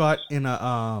Travis Scott in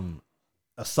a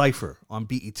cipher on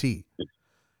BET.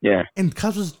 Yeah. And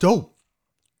because it was dope.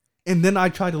 And then I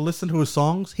tried to listen to his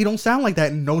songs. He don't sound like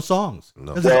that in no songs.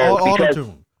 Because it's all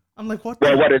auto-tune. I'm like, what?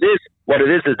 Well, what it is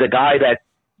the guy that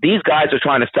these guys are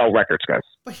trying to sell records, guys.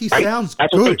 But he sounds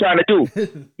That's good. what they're trying to do.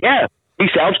 Yeah, he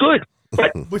sounds good.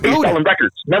 But he's selling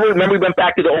records. Remember we went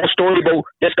back to the old story about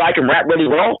this guy can rap really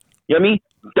well? You know what I mean?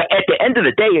 At the end of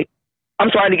the day, I'm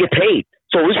trying to get paid.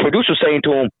 So his producer's saying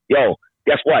to him, yo,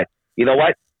 guess what? You know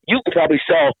what? You could probably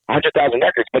sell 100,000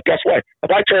 records, but guess what? If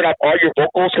I turn up all your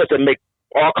vocals because they make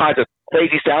all kinds of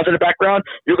crazy sounds in the background,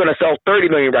 you're going to sell 30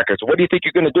 million records. What do you think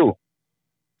you're going to do?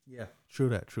 Yeah, true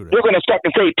that. You're going to start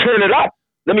and say, turn it up.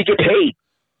 Let me get paid.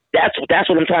 That's what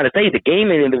I'm trying to say. The game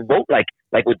and the vote, like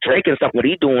with Drake and stuff, what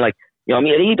he's doing, like, you know what I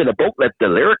mean? And even the vote, like the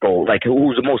lyrical, like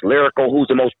who's the most lyrical, who's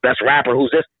the most best rapper,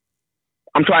 who's this?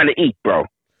 I'm trying to eat, bro.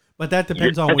 But that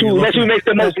depends on where you're looking at. That's who makes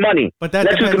the most money. But that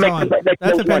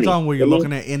depends on where you're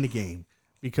looking at in the game.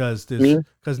 Because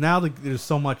now there's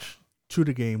so much to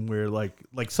the game where like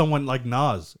someone like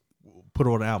Nas put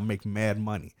it out and make mad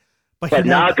money. But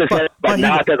Nas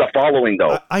has a following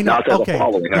though. I know. Nas has okay. a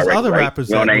following. There's other rappers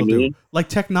you know that what I mean? do. Like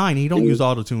Tech 9, he don't use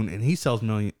autotune and he sells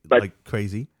million like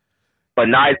crazy. But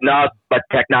but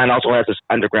Tech 9 also has this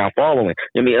underground following.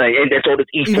 I mean, like, and so does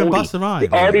E40. Even Busta Rhymes.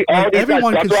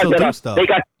 Everyone can still do stuff.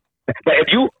 But if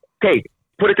you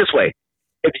put it this way,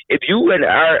 if you and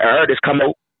our artists come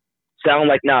out sound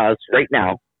like Nas right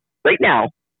now, you know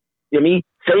what I mean?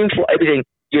 Same for everything.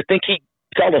 You think he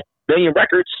sell 1 million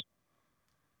records?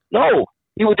 No,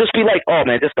 he would just be like, oh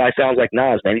man, this guy sounds like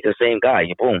Nas, man. He's the same guy.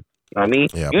 You boom. You know what I mean?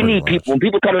 Yeah, you need people. When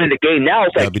people come into the game now,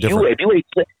 it's like you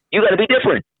got to be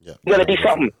different. Yeah, you got to be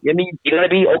something. You know what I mean? You got to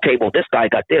be okay. Well, this guy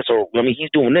got this, or I mean, he's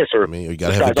doing this, or you got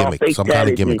to have a gimmick, some kind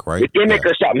of gimmick, right? A gimmick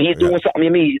or something. He's doing something. I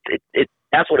mean,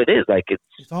 that's what it is. Like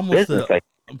it's almost business,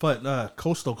 but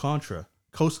Coast Contra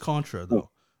though.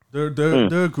 They're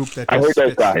a group that I heard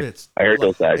those guys. Spits. I heard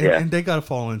those guys. Yeah, and they got to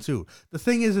fall in too. The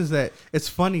thing is that it's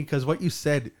funny because what you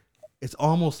said, it's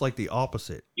almost like the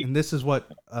opposite. And this is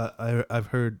what I've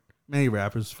heard many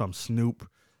rappers from Snoop.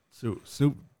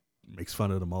 Snoop makes fun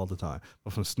of them all the time,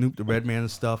 but from Snoop to Redman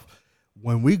and stuff.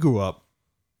 When we grew up,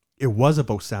 it was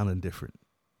about sounding different.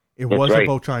 It was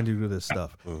about trying to do this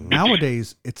stuff. Mm-hmm.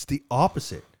 Nowadays, it's the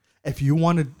opposite. If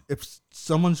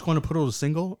someone's going to put out a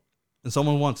single and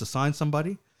someone wants to sign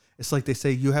somebody, it's like they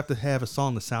say you have to have a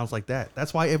song that sounds like that.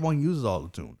 That's why everyone uses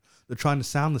autotune. They're trying to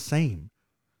sound the same,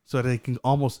 so they can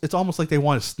it's almost like they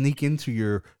want to sneak into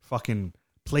your fucking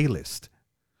playlist.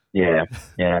 Yeah.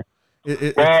 Well,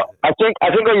 I think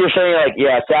what you're saying,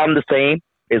 like, sound the same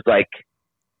is like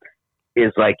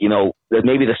you know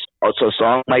maybe the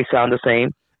song might sound the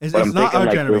same. It's not our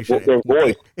generation. Their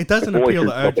voice. It doesn't appeal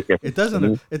to our. It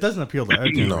doesn't appeal to our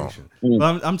generation. No.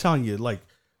 But I'm telling you, like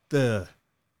the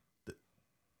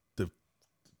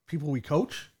people we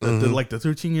coach, like the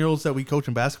 13-year-olds that we coach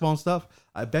in basketball and stuff.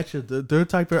 I bet you their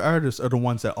type of artists are the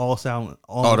ones that all sound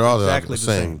exactly the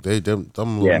same. They're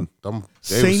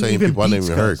same even people I never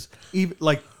even heard. Even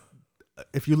like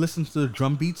if you listen to the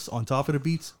drum beats on top of the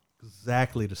beats,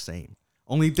 exactly the same.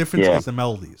 Only difference is the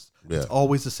melodies. Yeah. It's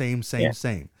always the same.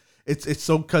 It's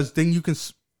so because then you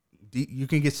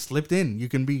can get slipped in. You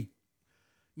can be,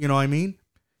 you know what I mean?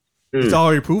 It's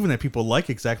already proven that people like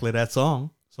exactly that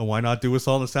song. So why not do a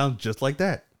song that sounds just like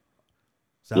that?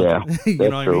 You know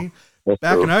what I mean?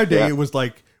 Back in our day, it was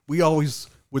like we always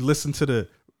would listen to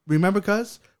remember,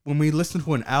 cuz when we listened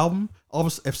to an album,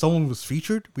 if someone was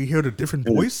featured, we heard a different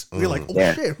voice. We're like,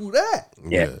 oh shit, who that?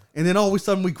 Yeah. And then all of a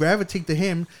sudden we gravitate to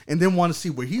him and then want to see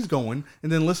where he's going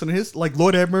and then listen to his, like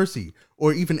Lord Have Mercy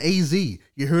or even AZ.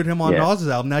 You heard him on Nas's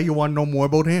album. Now you want to know more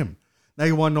about him. Now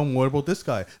you want to know more about this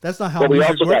guy. That's not how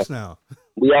music works now.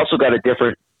 We also got a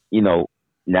different,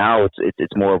 now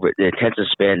it's more of the attention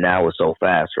span now is so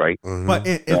fast, right? Mm-hmm. But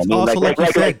it's also like you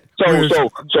said.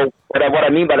 So what I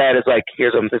mean by that is like,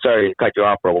 I'm sorry to cut you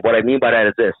off, bro. But what I mean by that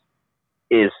is this: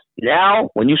 is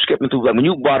now when you skipping through, like when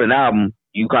you bought an album,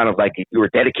 you kind of like you were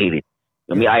dedicated.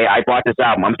 I mean, I bought this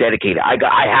album, I'm dedicated. I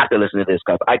have to listen to this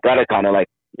because I gotta kind of like,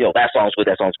 that song's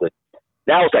good.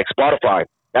 Now it's like Spotify.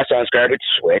 That song's garbage.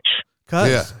 Switch.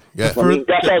 Yeah. That's all.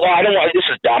 I don't want. This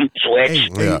is dumb. Switch.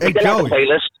 Hey,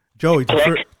 Joey,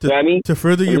 to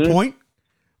further your point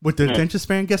with the attention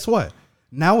span, guess what?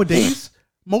 Nowadays,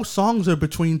 most songs are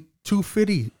between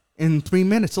 2:50 and 3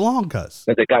 minutes long, cuz.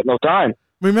 But they got no time.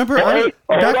 Remember? God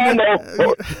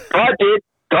did.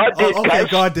 God did. Oh, okay,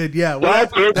 God did. Yeah, well,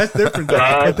 that's different.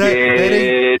 God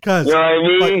did. Cause, you know what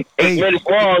I mean? But, hey,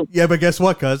 yeah, but guess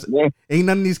what? Cause ain't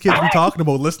none of these kids be talking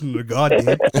about listening to God did.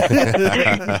 because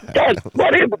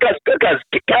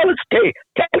Khaled,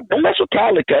 don't mess with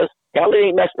Khaled, cause Khaled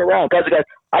ain't messing around. Cause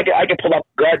I can pull up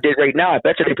God did right now. I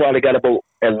bet you they probably got at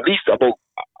least about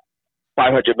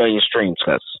 500 million streams.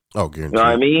 Cause guaranteed. You know what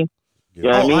I mean? You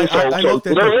know what I mean? So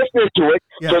they're listening to it.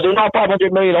 Yeah. So there's not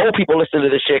 500 million old people listening to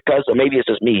this shit, cuz, or maybe it's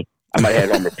just me. I might have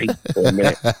it on repeat for a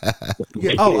minute.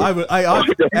 Yeah. Oh, I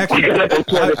actually got about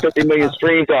 250 million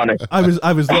streams on it. I was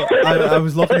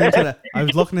looking into that. I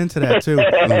was looking into that too.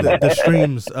 The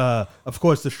streams, of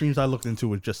course, the streams I looked into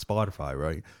was just Spotify,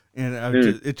 right? And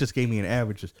it just gave me an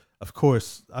average. Of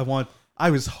course, I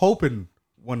was hoping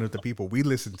one of the people we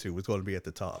listened to was going to be at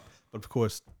the top, but of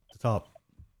course, the top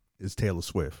is Taylor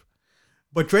Swift.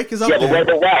 But Drake is up there. What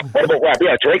about rap?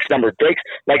 Yeah, Drake's I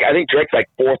think Drake's like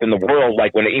fourth in the world.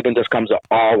 Like when it even just comes to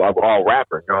all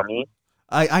rappers. You know what I mean?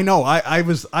 I know. I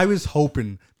was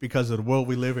hoping, because of the world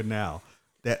we live in now,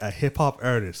 that a hip hop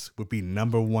artist would be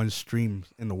 #1 stream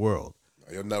in the world.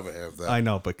 You'll never have that. I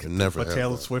know, but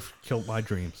Taylor Swift killed my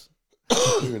dreams.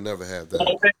 You'll never have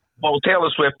that. Well, Taylor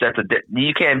Swift,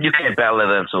 you can't battle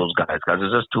against those guys because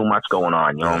there's just too much going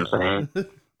on. You know what I'm saying?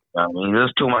 I mean,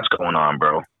 there's too much going on,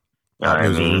 bro. You know what I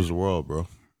mean? Lose the world, bro.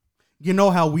 You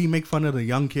know how we make fun of the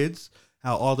young kids?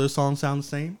 How all their songs sound the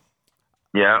same?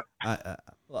 Yeah.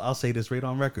 I'll say this right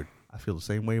on record. I feel the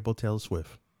same way about Taylor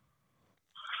Swift.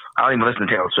 I don't even listen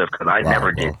to Taylor Swift because I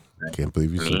never did. Can't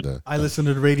believe you said that. I listen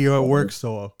to the radio at work,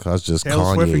 so Cuz just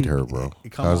Kanye'd her, bro.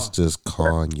 Cuz just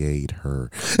Kanye'd her.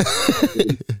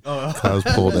 Cuz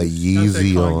pulled a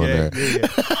Yeezy on her. Yeah.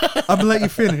 I'm gonna let you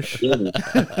finish.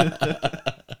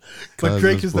 But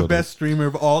Drake is the best streamer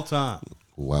of all time.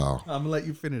 Wow. I'm gonna let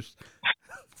you finish.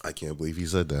 I can't believe he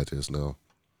said that just now.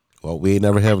 Well, we ain't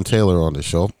never having Taylor on the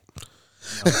show.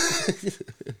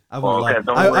 I won't lie.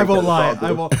 I won't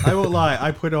lie.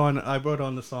 I put on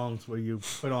the songs where you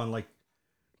put on like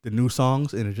the new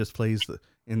songs, and it just plays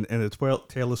and a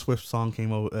Taylor Swift song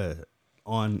came out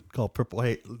on called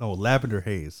Lavender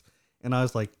Haze, and I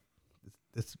was like,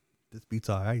 this beat's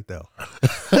all right though.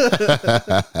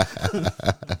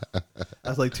 I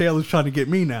was like, Taylor's trying to get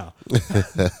me now.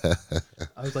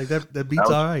 I was like, that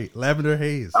beat's all right. Lavender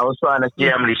Haze. I was trying to see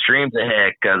how many streams it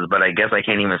had, but I guess I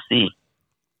can't even see.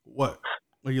 What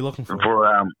are you looking for?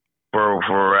 For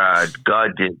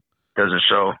God doesn't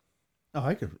show. Oh,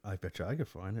 I bet you I could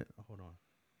find it. Hold on.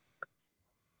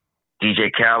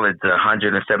 DJ Khaled's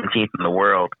 117th in the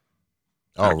world.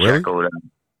 Oh, really? I'm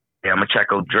gonna check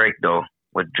out Drake though.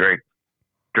 With Drake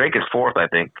is fourth, I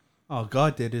think. Oh,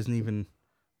 God isn't even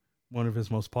one of his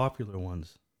most popular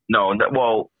ones. No,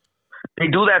 well, they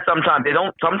do that sometimes. They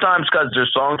don't sometimes because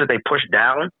there's songs that they push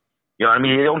down. You know what I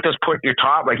mean? They don't just put your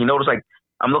top. Like you notice, like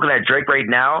I'm looking at Drake right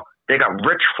now. They got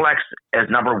Rich Flex as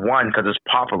 #1 because it's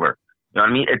popular. You know what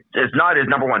I mean? It's not his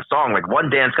 #1 song. Like One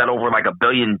Dance got over like 1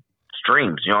 billion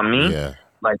streams. You know what I mean? Yeah.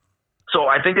 Like, so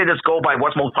I think they just go by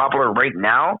what's most popular right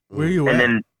now. Where are you at?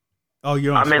 Then,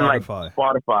 you're on Spotify. I'm in like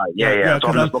Spotify. Yeah.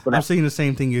 So I'm seeing the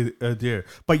same thing there.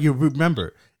 But you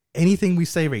remember, anything we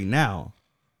say right now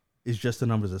is just the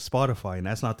numbers of Spotify, and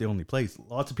that's not the only place.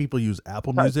 Lots of people use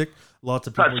Apple Music. Lots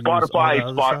of people use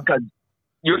Spotify. Because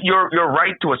you're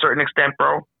right to a certain extent,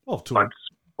 bro. Well,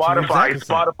 Spotify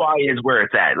is where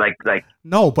it's at. Like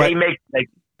no, but they make like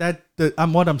that.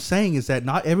 What I'm saying is that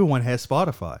not everyone has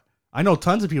Spotify. I know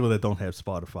tons of people that don't have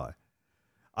Spotify.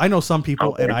 I know some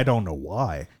people, and I don't know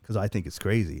why, because I think it's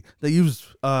crazy. They use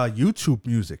YouTube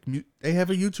Music. They have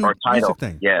a YouTube Music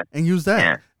thing, and use that.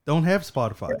 Yeah. Don't have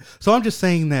Spotify. Yeah. So I'm just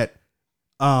saying that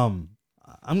I'm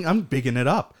bigging it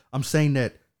up. I'm saying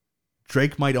that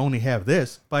Drake might only have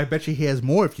this, but I bet you he has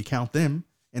more if you count them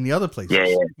in the other places. Yeah.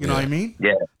 You know what I mean?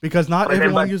 Yeah. Because not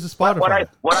everyone uses Spotify.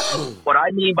 What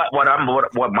I mean by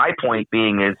what my point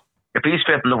being is, if he's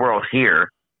fifth in the world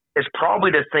here, it's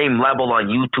probably the same level on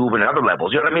YouTube and other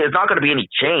levels. You know what I mean? It's not going to be any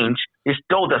change. It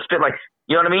still does fit. Like,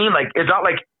 you know what I mean? Like, it's not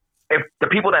like if the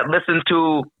people that listen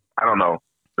to, I don't know,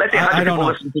 let's say 100 people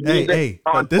listen to music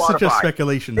on this Spotify, is just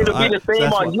speculation. It would be the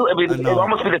same on YouTube. It would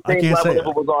almost be the same level if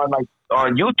it was on like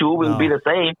on YouTube. It would be the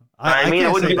same. I mean,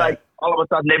 it wouldn't be like all of a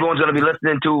sudden everyone's going to be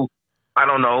listening to, I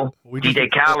don't know, DJ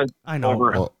Khaled. I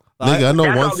know. Nigga, I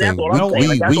know one thing.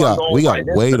 We got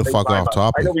way the fuck off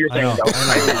topic. I know what you're saying.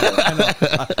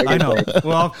 I know.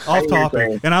 Well, off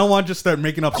topic, and I don't want to just start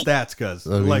making up stats because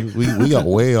we got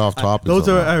way off topic. Those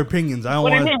are our opinions. I don't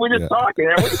what want. do you mean? We're just talking.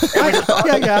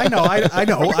 Yeah, I know. I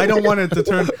know. I don't want it to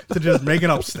turn to just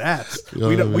making up stats.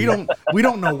 We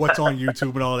don't know what's on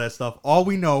YouTube and all that stuff. All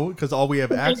we know, because all we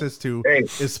have access to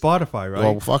is Spotify, right?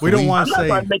 Well, we don't want to say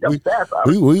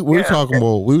we were talking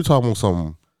about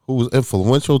something. Who was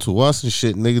influential to us and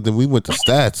shit, nigga? Then we went to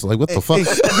stats. Like, what the fuck?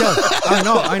 Yeah,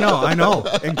 I know.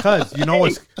 And cuz, you know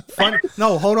what's funny?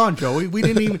 No, hold on, Joey. We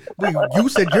didn't even. You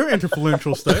said your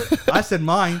influential stuff. I said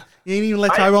mine. You ain't even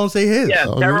let Tyrone say his. Yeah,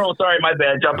 Tyrone. Sorry, my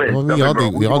bad. Jump in. Y'all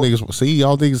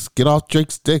niggas, get off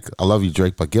Drake's dick. I love you,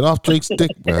 Drake, but get off Drake's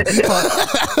dick, man.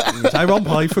 Tyrone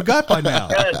probably forgot by now.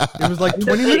 It was like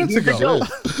 20 minutes ago.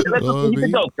 He's a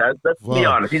goat, guys. Let's be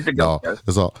honest. He's a goat.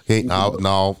 It's all. Hey,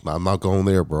 no, I'm not going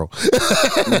there, bro.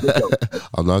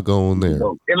 I'm not going there.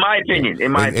 In my opinion,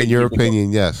 in your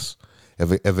opinion, yes.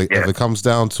 If it comes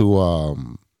down to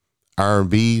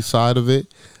R&B side of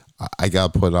it, I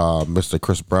got to put Mr.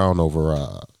 Chris Brown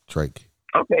over Drake.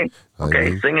 Okay.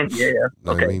 Singing, yeah.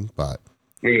 Know what I mean? But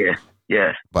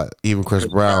yeah. But even Chris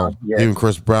Brown,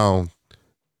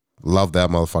 love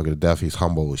that motherfucker to death. He's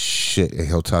humble as shit, and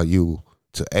he'll tell you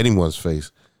to anyone's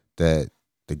face that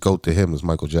the GOAT to him is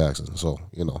Michael Jackson. So,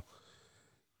 you know.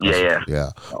 Yeah.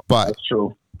 But that's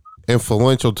true.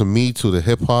 Influential to me, to the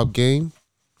hip hop game,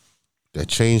 that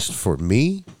changed for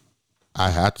me,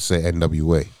 I had to say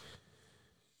NWA.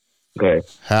 Okay.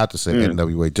 Had to say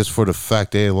NWA, just for the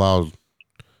fact they allowed,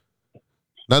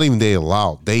 not even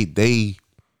they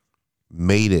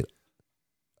made it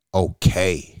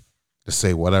okay to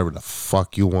say whatever the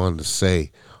fuck you wanted to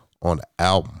say on the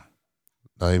album.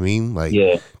 Know what I mean? Like,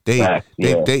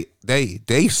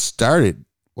 they started,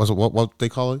 what they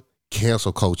call it?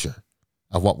 Cancel culture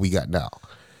of what we got now.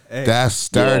 Hey, that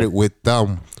started with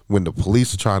them when the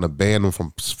police are trying to ban them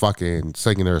from fucking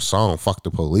singing their song, Fuck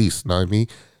the Police. Know what I mean?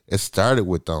 It started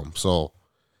with them. So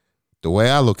the way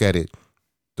I look at it,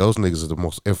 those niggas are the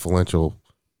most influential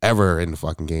ever in the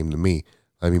fucking game to me.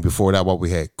 I mean, before that, what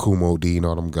we had, Kumo D and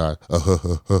all them guys.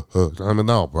 I mean,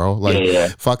 no, bro.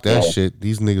 Like, fuck that shit.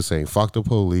 These niggas saying, fuck the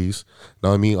police. Know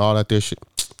what I mean? All that there shit.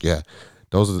 Yeah.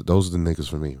 Those are the niggas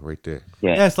for me right there.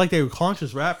 Yeah, it's like they were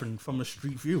conscious rapping from a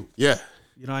street view. Yeah.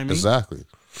 You know what I mean? Exactly.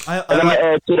 And I'm going to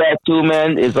add to that too,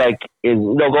 man,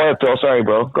 no, go ahead, Phil. Sorry,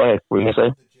 bro. Go ahead. What were you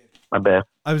going to say? My bad.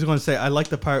 I was going to say, I like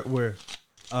the part where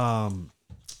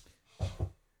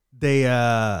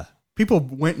people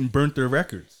went and burnt their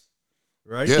records.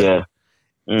 Right? Yeah.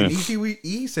 And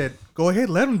he said, go ahead,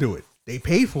 let them do it. They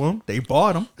paid for them. They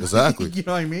bought them. Exactly. You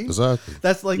know what I mean? Exactly.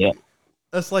 That's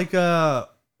like,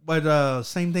 but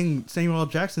same thing, Samuel L.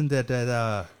 Jackson did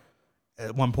that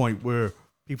at one point where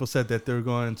people said that they're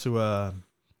going to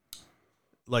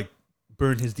like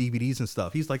burn his DVDs and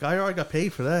stuff. He's like, I already got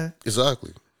paid for that.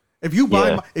 Exactly. If you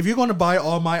buy, if you're going to buy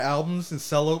all my albums and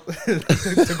sell them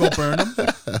to go burn them,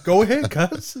 go ahead,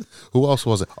 cuz. Who else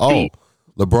was it? Oh,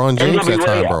 LeBron James that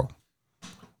time, bro.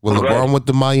 When LeBron went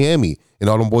to Miami and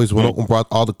all them boys went up and brought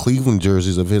all the Cleveland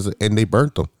jerseys of his and they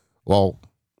burnt them. Well,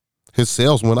 his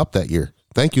sales went up that year.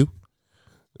 Thank you.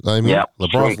 I mean,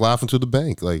 LeBron's laughing to the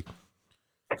bank. Like,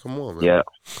 come on, man. Yeah.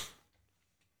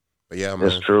 But yeah, man.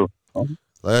 That's true.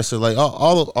 Like I said, like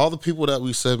all the people that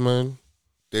we said, man,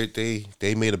 they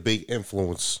made a big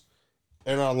influence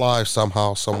in our lives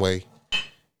somehow, some way,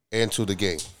 and to the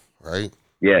game, right?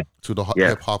 Yeah. To the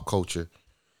hip hop culture.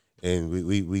 And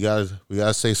we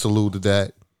gotta say salute to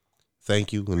that.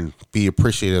 Thank you and be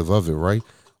appreciative of it, right?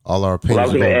 All our opinions.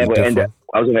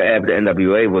 I was gonna add the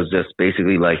NWA was just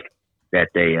basically like that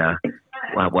they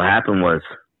what happened was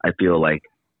I feel like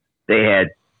they had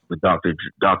with Dr.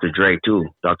 Dre too.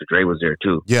 Dr. Dre was there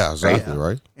too. Yeah, exactly,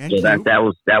 right? And so that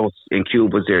was and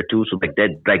Cube was there too. So like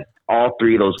that, like all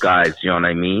three of those guys, you know what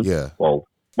I mean? Yeah. Well,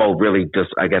 really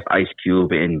just I guess Ice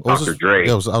Cube and Dr. Dre.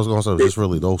 Yeah, I was gonna say just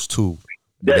really those two.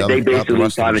 They basically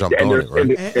started,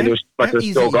 but they're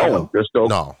still going. They're still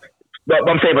no. But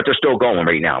I'm saying, but they're still going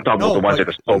right now. I'm talking about the ones that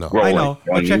are still growing. I know.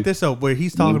 But check this out. Where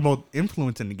he's talking about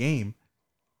influence in the game.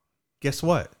 Guess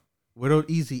what? Without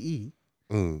Eazy-E,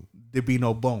 there'd be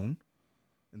no Bone.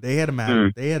 They had a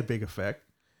matter. They had a big effect.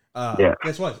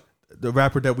 Guess what? The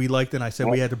rapper that we liked, and I said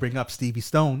we had to bring up Stevie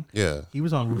Stone. Yeah, he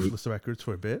was on Ruthless Records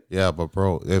for a bit. Yeah, but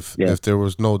bro, if there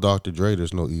was no Dr. Dre,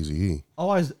 there's no Eazy-E. Oh,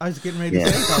 I was getting ready to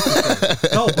say Dr. Dre.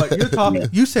 No, but you're talking.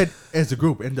 You said as a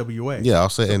group NWA. Yeah, I'll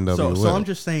say NWA. So I'm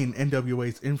just saying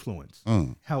NWA's influence,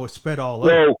 how it spread all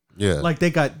over. Yeah, like they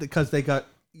got.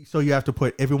 So you have to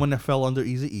put everyone that fell under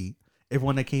Eazy-E,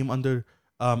 everyone that came under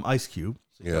Ice Cube.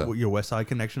 your West Side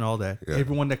Connection, all that. Yeah.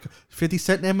 Everyone that 50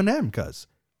 Cent and Eminem, cuz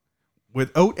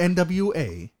without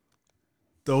NWA,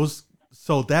 those.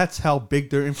 So that's how big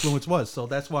their influence was. So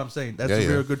that's why I'm saying that's a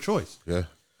very good choice. Yeah.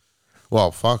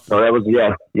 Well, fuck. So that was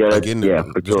Again, there's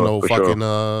no fucking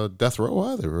Death Row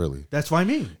either, really. That's what I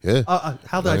mean. Yeah.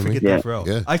 How did I forget Death Row?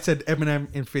 Yeah. I said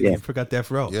Eminem and 50 and forgot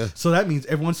Death Row. Yeah. So that means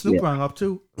everyone Snoop rung up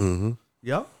too. Mm-hmm.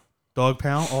 Yep. Dog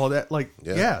Pound, all that. Like,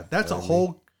 that's a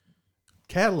whole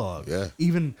catalog. Yeah.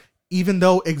 Even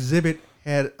though Exhibit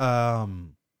had a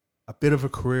bit of a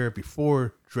career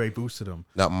before Dre boosted him.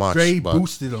 Not much. Dre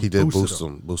boosted him. He did boost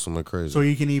him like crazy. So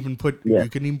you can even put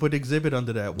Exhibit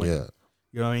under that wing. Yeah.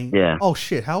 You know what I mean? Yeah. Oh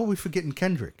shit! How are we forgetting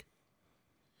Kendrick?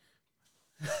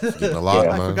 Getting a lot,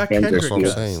 man. I forgot Kendrick. That's what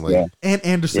I'm saying. Like, and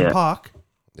Anderson .Paak.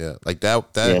 Yeah, like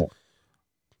that.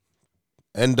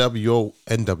 NWO.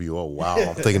 Wow,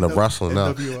 I'm thinking of wrestling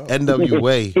now.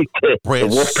 NWA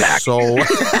bred so.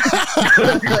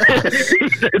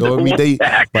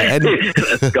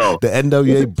 The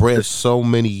NWA bred so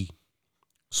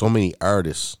many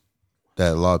artists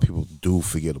that a lot of people do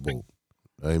forget about. You know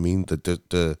what I mean,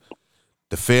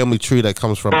 the family tree that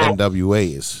comes from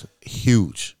NWA is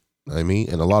huge. You know what I mean,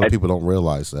 and a lot of people don't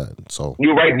realize that. So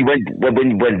you're right.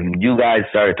 When you guys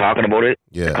started talking about it,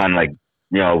 kind of like.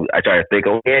 I try to think,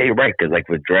 you're right, because like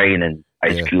with Dre and then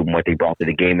Ice Cube and what they brought to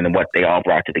the game and then what they all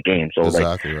brought to the game. So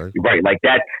exactly, right. You're right, like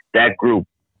that group,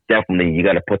 definitely you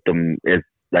got to put them as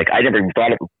like I never even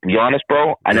thought of. To be honest,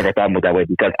 bro, I never thought of it that way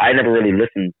because I never really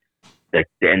listened like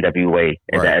the NWA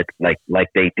and that like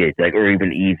they did, like or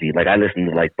even Easy. Like I listened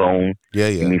to like Bone,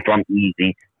 I mean from Easy.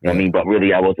 You know what I mean? But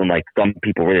really, I wasn't like some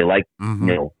people really like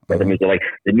but the music, like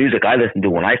the music I listened to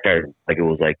when I started, like it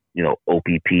was like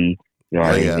OPP. You know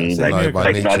what I mean?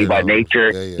 Like Naughty by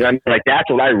Nature. You know what I mean? Like that's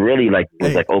what I really like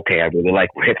was like, okay, I really like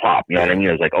hip hop. You know what I mean?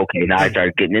 I was like, okay, now I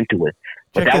started getting into it.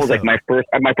 But that was like my first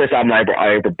album I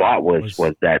ever bought was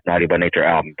that Naughty by Nature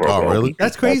album, bro. Oh, really?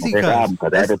 That's crazy,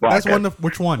 that's one of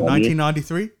which one?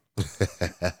 1993?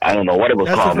 I don't know what it was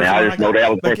called, man. I just know that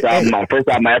was the first album. My first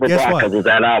album I ever bought because it was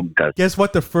that album. Guess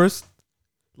what? The first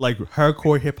like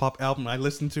hardcore hip hop album I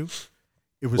listened to,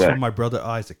 it was from my brother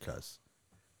Isaac, cuz.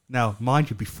 Now, mind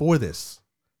you, before this,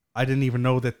 I didn't even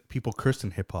know that people cursed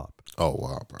in hip hop. Oh,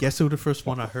 wow, bro. Guess who the first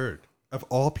one I heard? Of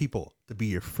all people, to be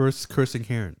your first cursing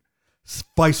hearing?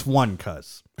 Spice One,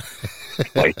 cuz.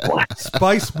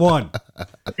 Spice One.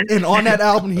 And on that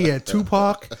album, he had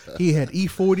Tupac, he had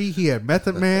E40, he had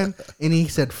Method Man, and he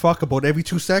said fuck about every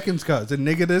 2 seconds, cuz. And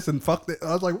nigga this and fuck that.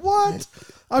 I was like, what?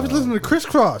 I was listening to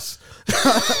Crisscross. He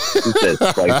said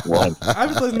Spice One. I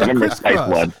was listening to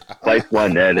Crisscross. Spice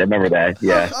One, I remember that.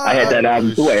 Yeah. I had that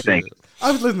album too, I think.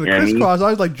 I was listening to Crisscross.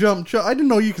 I was like, jump. I didn't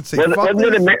know you could say fuck. Wasn't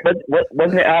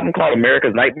the album called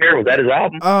America's Nightmare? Was that his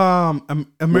album? America.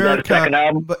 Was that the second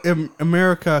album? But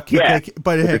America,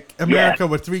 but it had America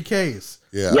with 3 Ks.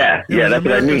 Yeah, that's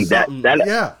what I mean. I'm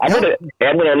gonna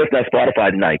listen to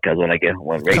Spotify tonight because when I get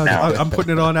one right now, I'm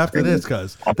putting it on after this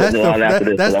because that's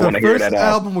the first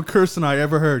album with cursing I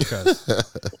ever heard. Cause,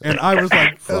 and I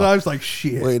was like,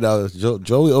 shit. Wait, now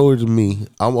Joey older than me.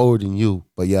 I'm older than you,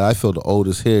 but yeah, I feel the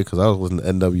oldest here because I was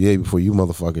listening to NWA before you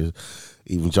motherfuckers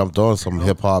even jumped on some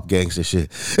hip hop gangster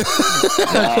shit.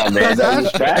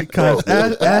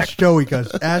 Ask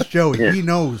Joey, he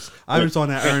knows I was on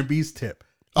that R&B's tip.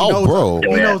 He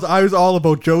knows I was all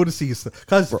about Jodeci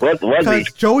because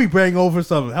Joey bring over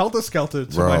some Helter Skelter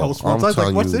to my house once. I was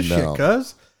like, "What's this shit?"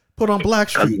 Cuz put on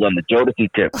Blackstreet. On the Jodeci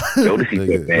tip,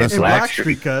 man.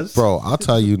 Blackstreet, cuz. Bro, I'll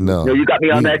tell you now. Yo, you got me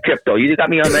on that tip though. You got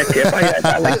me on that tip.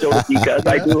 I like Jodeci, cuz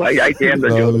I do. I damn the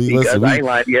Jodeci, cuz I ain't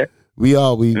lying to you.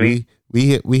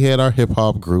 We had our hip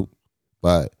hop group,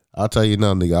 but I'll tell you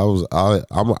now, nigga.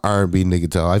 I'm an R&B nigga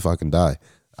till I fucking die.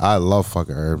 I love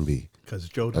fucking R&B. Because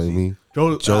Jodeci. I mean,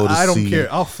 Jodeci. I don't care.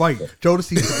 I'll fight.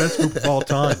 Jodeci is the best group of all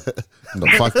time. No,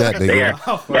 fuck that, nigga.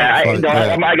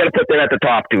 I got to put that at the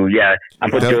top too. Yeah, I'll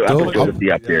put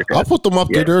Jodeci up there. I'll put them up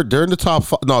there. They're in the top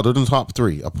 5. No, they're in the top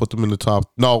 3. I'll put them in the top.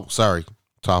 No, sorry,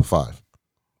 top 5.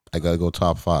 I gotta go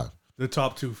top 5. The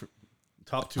top 2.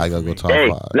 I gotta go top 5.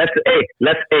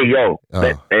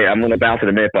 I'm gonna bounce in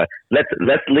a minute, but let's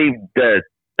leave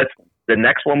the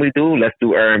next one we do, let's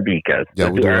do R&B, cuz.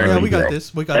 We got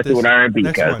this. Let's do an R&B,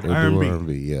 cuz.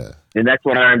 R&B, yeah. The next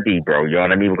one R&B, bro. You know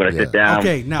what I mean? We're gonna sit down.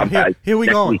 Okay, now here we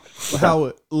go.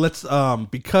 Let's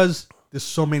because there's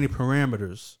so many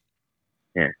parameters.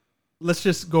 Yeah. Let's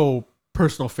just go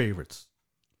personal favorites.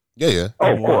 Yeah.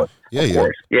 Oh, of course.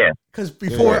 Yeah. Because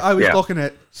before I was looking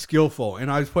at skillful, and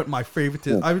I was putting my favorite.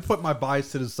 I would put my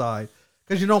bias to the side.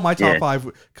 Because my top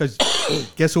 5. Because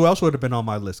guess who else would have been on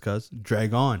my list? Cuz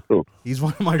Drag On. Who? He's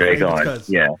one of my favorites.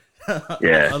 Yeah.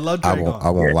 Yeah, I love Dre I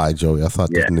won't lie, Joey. I thought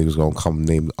this nigga was gonna come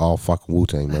name all fucking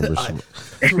Wu-Tang members.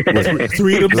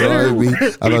 3 of them there.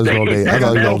 I thought he was gonna name. I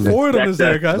thought he was gonna name. 4 of them is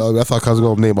there, guys. I thought I was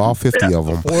gonna name all 50 of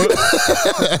them.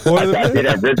 4 of them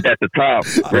there. Ripped at the top.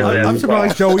 I'm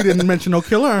surprised Joey didn't mention no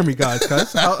Killer Army guys,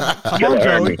 cuz. Come on,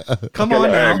 Joey. Come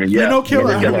on now. You know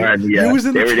Killer Army. You was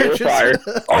in the trenches.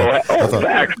 I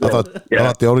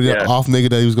thought the only off nigga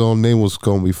that he was gonna name was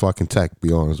gonna be fucking Tech.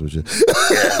 Be honest with you.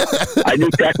 I knew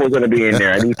Tech was gonna be in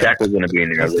there. I was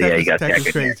like, yeah, you got Tech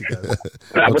in there.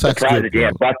 I was surprised that you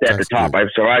had Bust at the top. I'm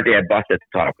surprised you had Bust at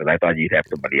the top because I thought you'd have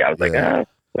somebody. I was like, I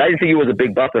didn't think you was a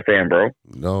big Busta fan, bro.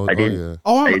 No, I didn't. Yeah.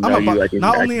 I'm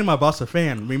not only am I a Busta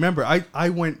fan. Remember, I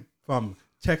went from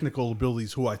technical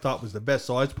abilities who I thought was the best,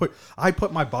 so I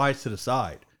put my bias to the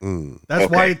side. That's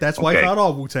why it's not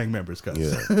all Wu-Tang members,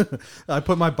 cuz I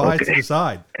put my bias to the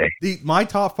side. My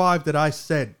top 5 that I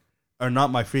said are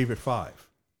not my favorite 5.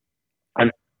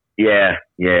 Yeah.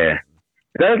 The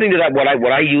other thing that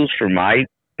what I used for my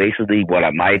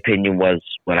opinion was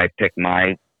when I picked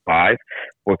my 5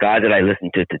 were guys that I listen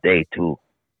to today too.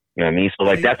 You know what I mean? So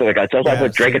like that's what I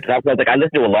put Drake at the top. I was like, I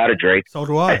listen to a lot of Drake. So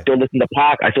do I. I still listen to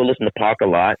Pac a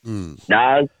lot.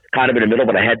 Nas kind of in the middle,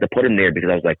 but I had to put him there because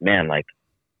I was like, man, like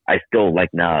I still like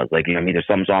Nas. Like, you know what I mean? There's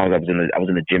some songs I was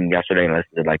in the gym yesterday and I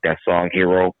listened to like that song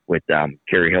Hero with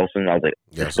Kerry Hilson. I was like,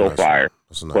 it's so fire.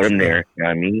 Put him there. You know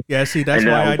what I mean? Yeah, see, that's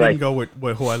why I didn't go with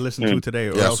who I listened to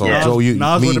today. Yeah, so Joe, you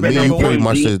pretty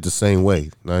much did it the same way.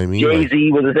 You know what I mean?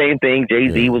 Jay-Z was the same thing.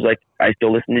 Jay-Z was like, I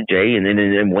still listen to Jay, and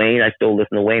then Wayne, I still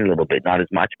listen to Wayne a little bit, not as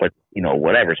much, but you know,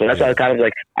 whatever. So that's why I kind of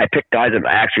like I picked guys that are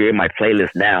actually in my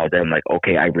playlist now that I'm like,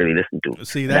 okay, I really listen to.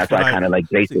 See, that's what I kind of like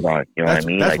based it on. You know what I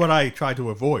mean? That's what I try to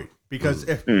avoid because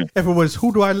if it was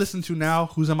who do I listen to now,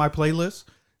 who's on my playlist,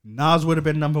 Nas would have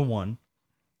been number 1.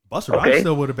 Busta Rhymes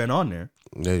still would have been on there.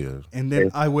 Yeah. And then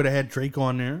I would have had Drake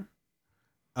on there.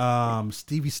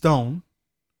 Stevie Stone.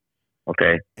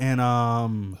 Okay. And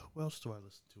who else do I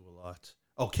listen to a lot?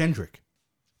 Oh, Kendrick.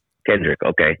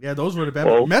 Okay. Yeah, those would have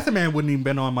been. Method Man wouldn't even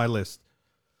been on my list.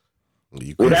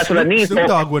 Well, that's what I mean. Snoop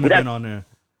Dogg wouldn't have been on there.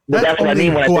 That's what I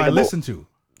mean when I listen to.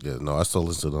 Yeah, no, I still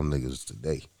listen to them niggas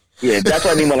today. Yeah, that's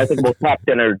what I mean when I think about top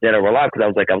 10 that are alive, because I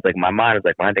was like, my mind is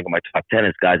like, when I think of my top 10,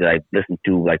 it's guys that I listened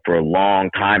to like for a long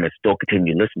time and still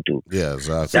continue to listen to. Yeah,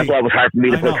 exactly. That's why it was hard for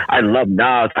me to put. I love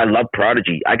Nas. I love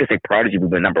Prodigy. I could say Prodigy would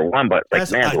be number 1, but like,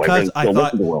 do I really still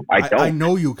listen to him? I don't. I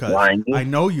know you, cuz. I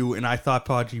know you, and I thought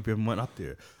Prodigy went up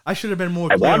there. I should have been more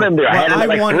clear. I wanted him there. I had him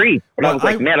at like 3. But I was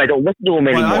like, man, I don't listen to him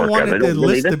anymore. What I wanted the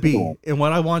list to be, and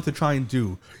what I wanted to try and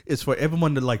do, is for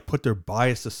everyone to like put their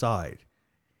bias aside.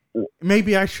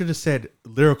 Maybe I should have said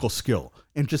lyrical skill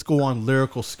and just go on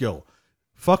lyrical skill.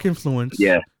 Fuck influence.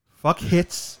 Yeah. Fuck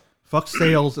hits. Fuck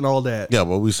sales and all that. Yeah,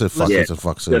 but we said fuck hits and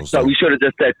fuck sales. So we should have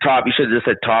just said top. You should have just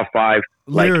said top 5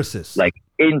 lyricists. But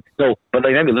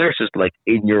like I mean lyricists like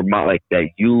in your mind, like that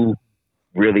you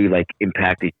really like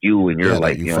impacted you and your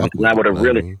life. You know, and I would have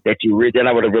really then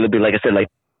I would have really been like I said, like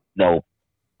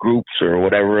groups or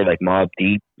whatever, like Mobb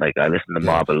Deep. Like I listen to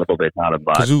Mobb a little bit, not a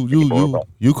lot. Because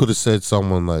you could have said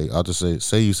someone like, I'll just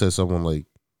say you said someone like,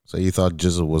 say you thought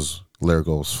GZA was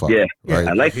lyrical as fuck. Yeah, right?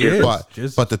 I like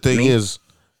GZA. But the thing is,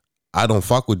 I don't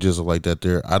fuck with GZA like that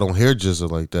there. I don't hear GZA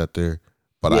like that there,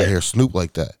 but I hear Snoop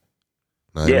like that.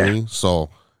 Know what I mean? So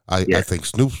I think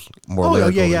Snoop's more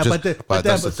lyrical. But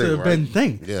that's the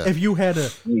thing. Yeah. If you had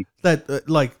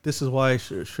like, this is why I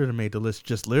should have made the list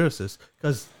just lyricists,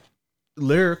 because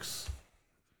lyrics,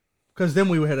 because then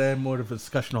we would have had more of a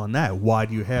discussion on that. Why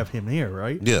do you have him here,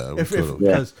 right? Yeah,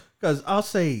 because I'll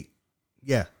say,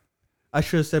 I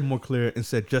should have said more clear and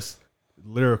said just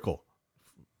lyrical.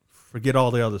 Forget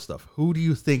all the other stuff. Who do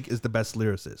you think is the best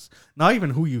lyricist? Not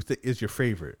even who you think is your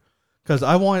favorite, because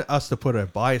I want us to put our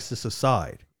biases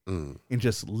aside and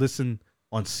just listen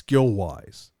on skill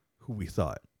wise who we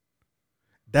thought.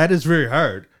 That is very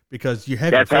hard because you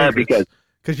have. That's hard because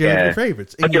you have your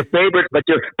favorites. But your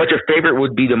favorite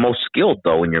would be the most skilled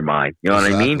though in your mind. You know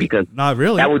what I mean? Because not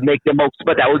really. That would make the most.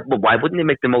 But why wouldn't it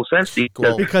make the most sense?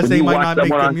 Because they might not make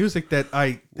the music that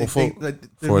the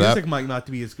music might not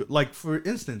be as good. Like for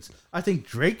instance, I think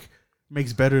Drake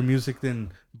makes better music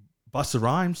than Busta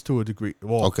Rhymes to a degree.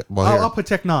 Well, I'll put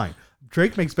Tech 9.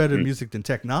 Drake makes better music than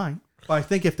Tech 9. But I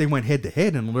think if they went head to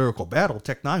head in a lyrical battle,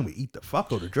 Tech 9 would eat the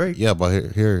fuck out of Drake. Yeah,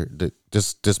 but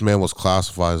this man was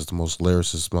classified as the most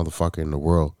lyricist motherfucker in the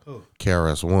world.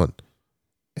 KRS-One,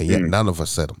 and yet none of us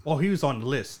said him. Well, he was on the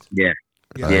list. Yeah,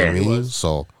 he was.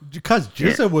 So because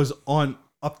GZA was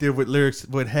up there with lyrics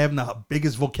with having the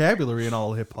biggest vocabulary in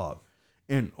all hip hop,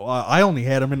 and I only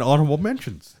had him in honorable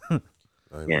mentions.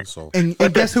 Yeah. So, and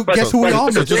guess who we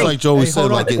all so just like Joey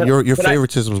said, like your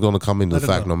favoritism is going to come into the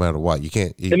fact no matter what. You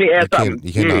can't. Let me add something.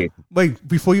 You cannot. Wait,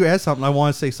 before you add something, I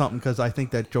want to say something because I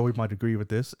think that Joey might agree with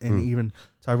this, and even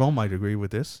Tyrone might agree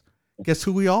with this. Guess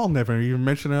who we all never even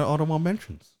mentioned in Automobile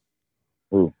Mentions?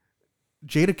 Who?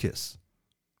 Jadakiss.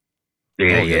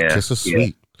 Yeah. Kiss is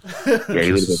sweet.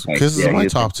 Kiss is my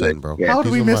top 10, bro. Yeah. How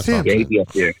do we miss him? Yeah, he'd be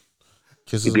up there.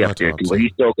 Kiss is up there too. But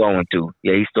he's still going to.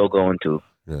 Yeah, he's still going to.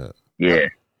 Yeah.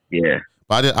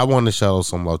 But I wanted to shout out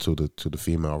some love to the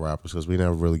female rappers because we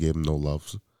never really gave them no love.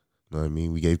 You know what I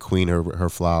mean? We gave Queen her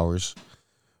flowers.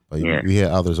 Like we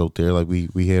had others out there. Like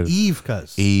we had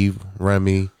Eve,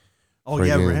 Remy. Oh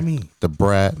yeah, Remy. The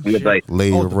Brat. Like,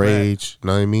 Lady of Rage. You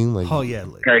know what I mean? Like, oh yeah.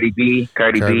 Cardi B.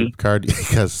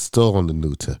 Because still on the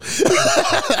new tip.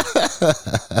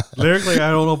 Lyrically,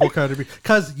 I don't know about Cardi B.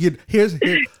 Because here's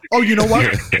oh, you know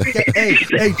what?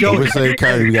 hey, Joey. We're saying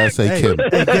Cardi, we gotta say Kim.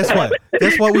 Hey, guess what?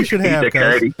 Guess what we should have,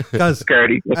 guys?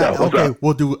 Cardi. What's up?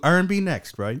 We'll do R&B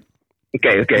next, right?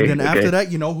 Okay. And then after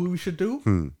that, you know who we should do?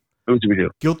 Who should we do?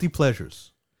 Guilty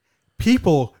pleasures.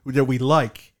 People that we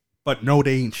like, but no,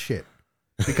 they ain't shit.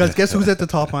 Because guess who's at the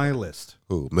top of my list?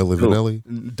 Who? Milli Vanilli?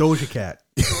 Doja Cat.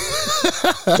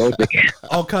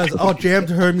 Oh, cause I'll jam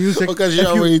to her music. Because you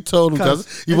already told him.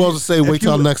 Because you want to say wait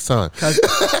till next time.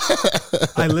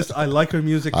 I like her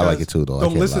music. I like it too, though.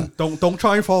 Don't listen. Don't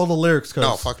try and follow the lyrics. Cause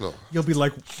no, fuck no. You'll be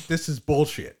like, this is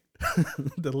bullshit.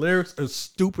 The lyrics are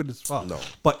stupid as fuck. No,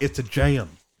 but it's a jam.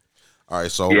 All right,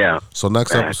 so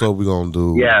next episode we're gonna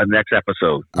do next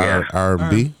episode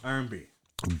R&B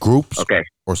groups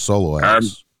or solo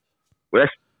acts.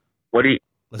 What do you?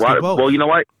 Well, you know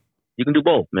what? You can do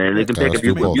both, man. You can pick if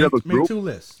you have a group. Make 2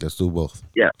 lists. Let's do both.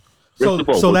 Yeah.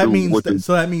 So that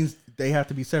means they have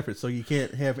to be separate. So you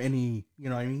can't have any. You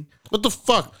know what I mean? What the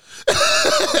fuck?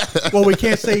 Well, we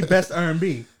can't say best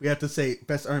R&B. We have to say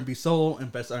best R&B solo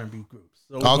and best R&B groups.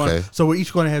 So we're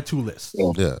each going to have 2 lists.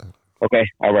 Yeah. Okay.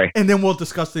 All right. And then we'll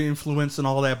discuss the influence and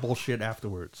all that bullshit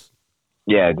afterwards.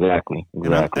 Yeah, exactly.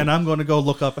 And I'm going to go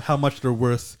look up how much they're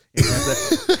worth and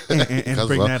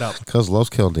bring that up. Because Love's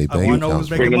killing their bank accounts.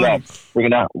 Bring it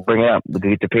up. Look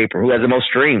at the paper. Who has the most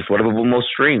streams? What are the most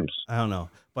streams? I don't know.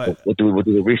 But we'll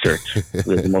do the research.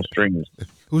 Who has the most streams?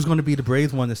 Who's going to be the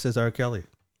brave one that says R. Kelly?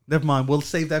 Never mind. We'll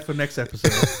save that for next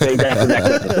episode.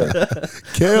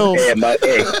 Kill. Hey.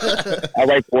 All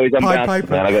right, boys. I'm back.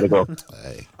 Man, I got to go.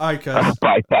 Hey. All right, guys.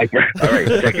 Bye, Piper. All right.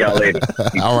 Check y'all later.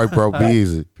 All right, bro. Be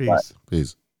easy. Peace.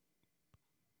 Peace.